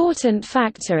important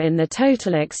factor in the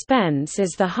total expense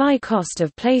is the high cost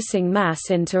of placing mass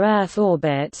into Earth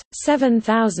orbit,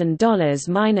 $7,000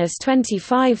 minus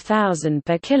 $25,000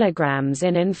 per kilograms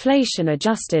in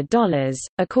inflation-adjusted dollars,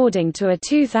 according to a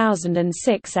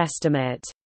 2006 estimate.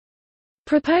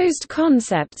 Proposed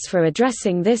concepts for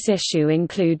addressing this issue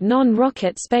include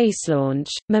non-rocket space launch,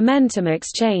 momentum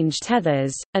exchange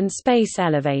tethers, and space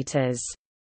elevators.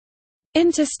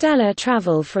 Interstellar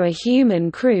travel for a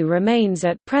human crew remains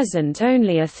at present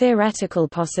only a theoretical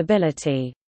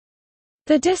possibility.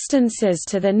 The distances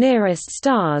to the nearest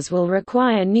stars will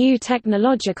require new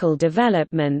technological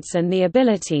developments and the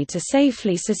ability to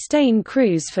safely sustain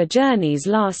crews for journeys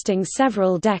lasting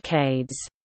several decades.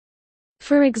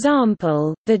 For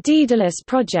example, the Daedalus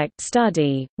Project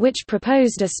study, which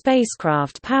proposed a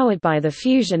spacecraft powered by the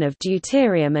fusion of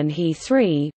deuterium and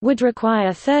He-3, would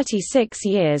require 36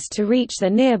 years to reach the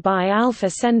nearby Alpha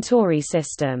Centauri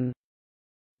system.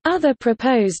 Other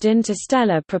proposed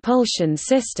interstellar propulsion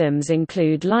systems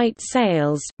include light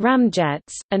sails,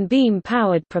 ramjets, and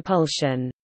beam-powered propulsion.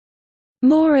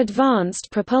 More advanced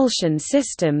propulsion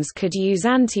systems could use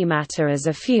antimatter as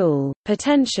a fuel,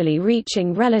 potentially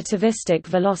reaching relativistic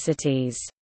velocities.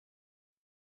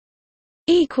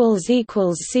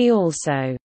 See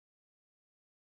also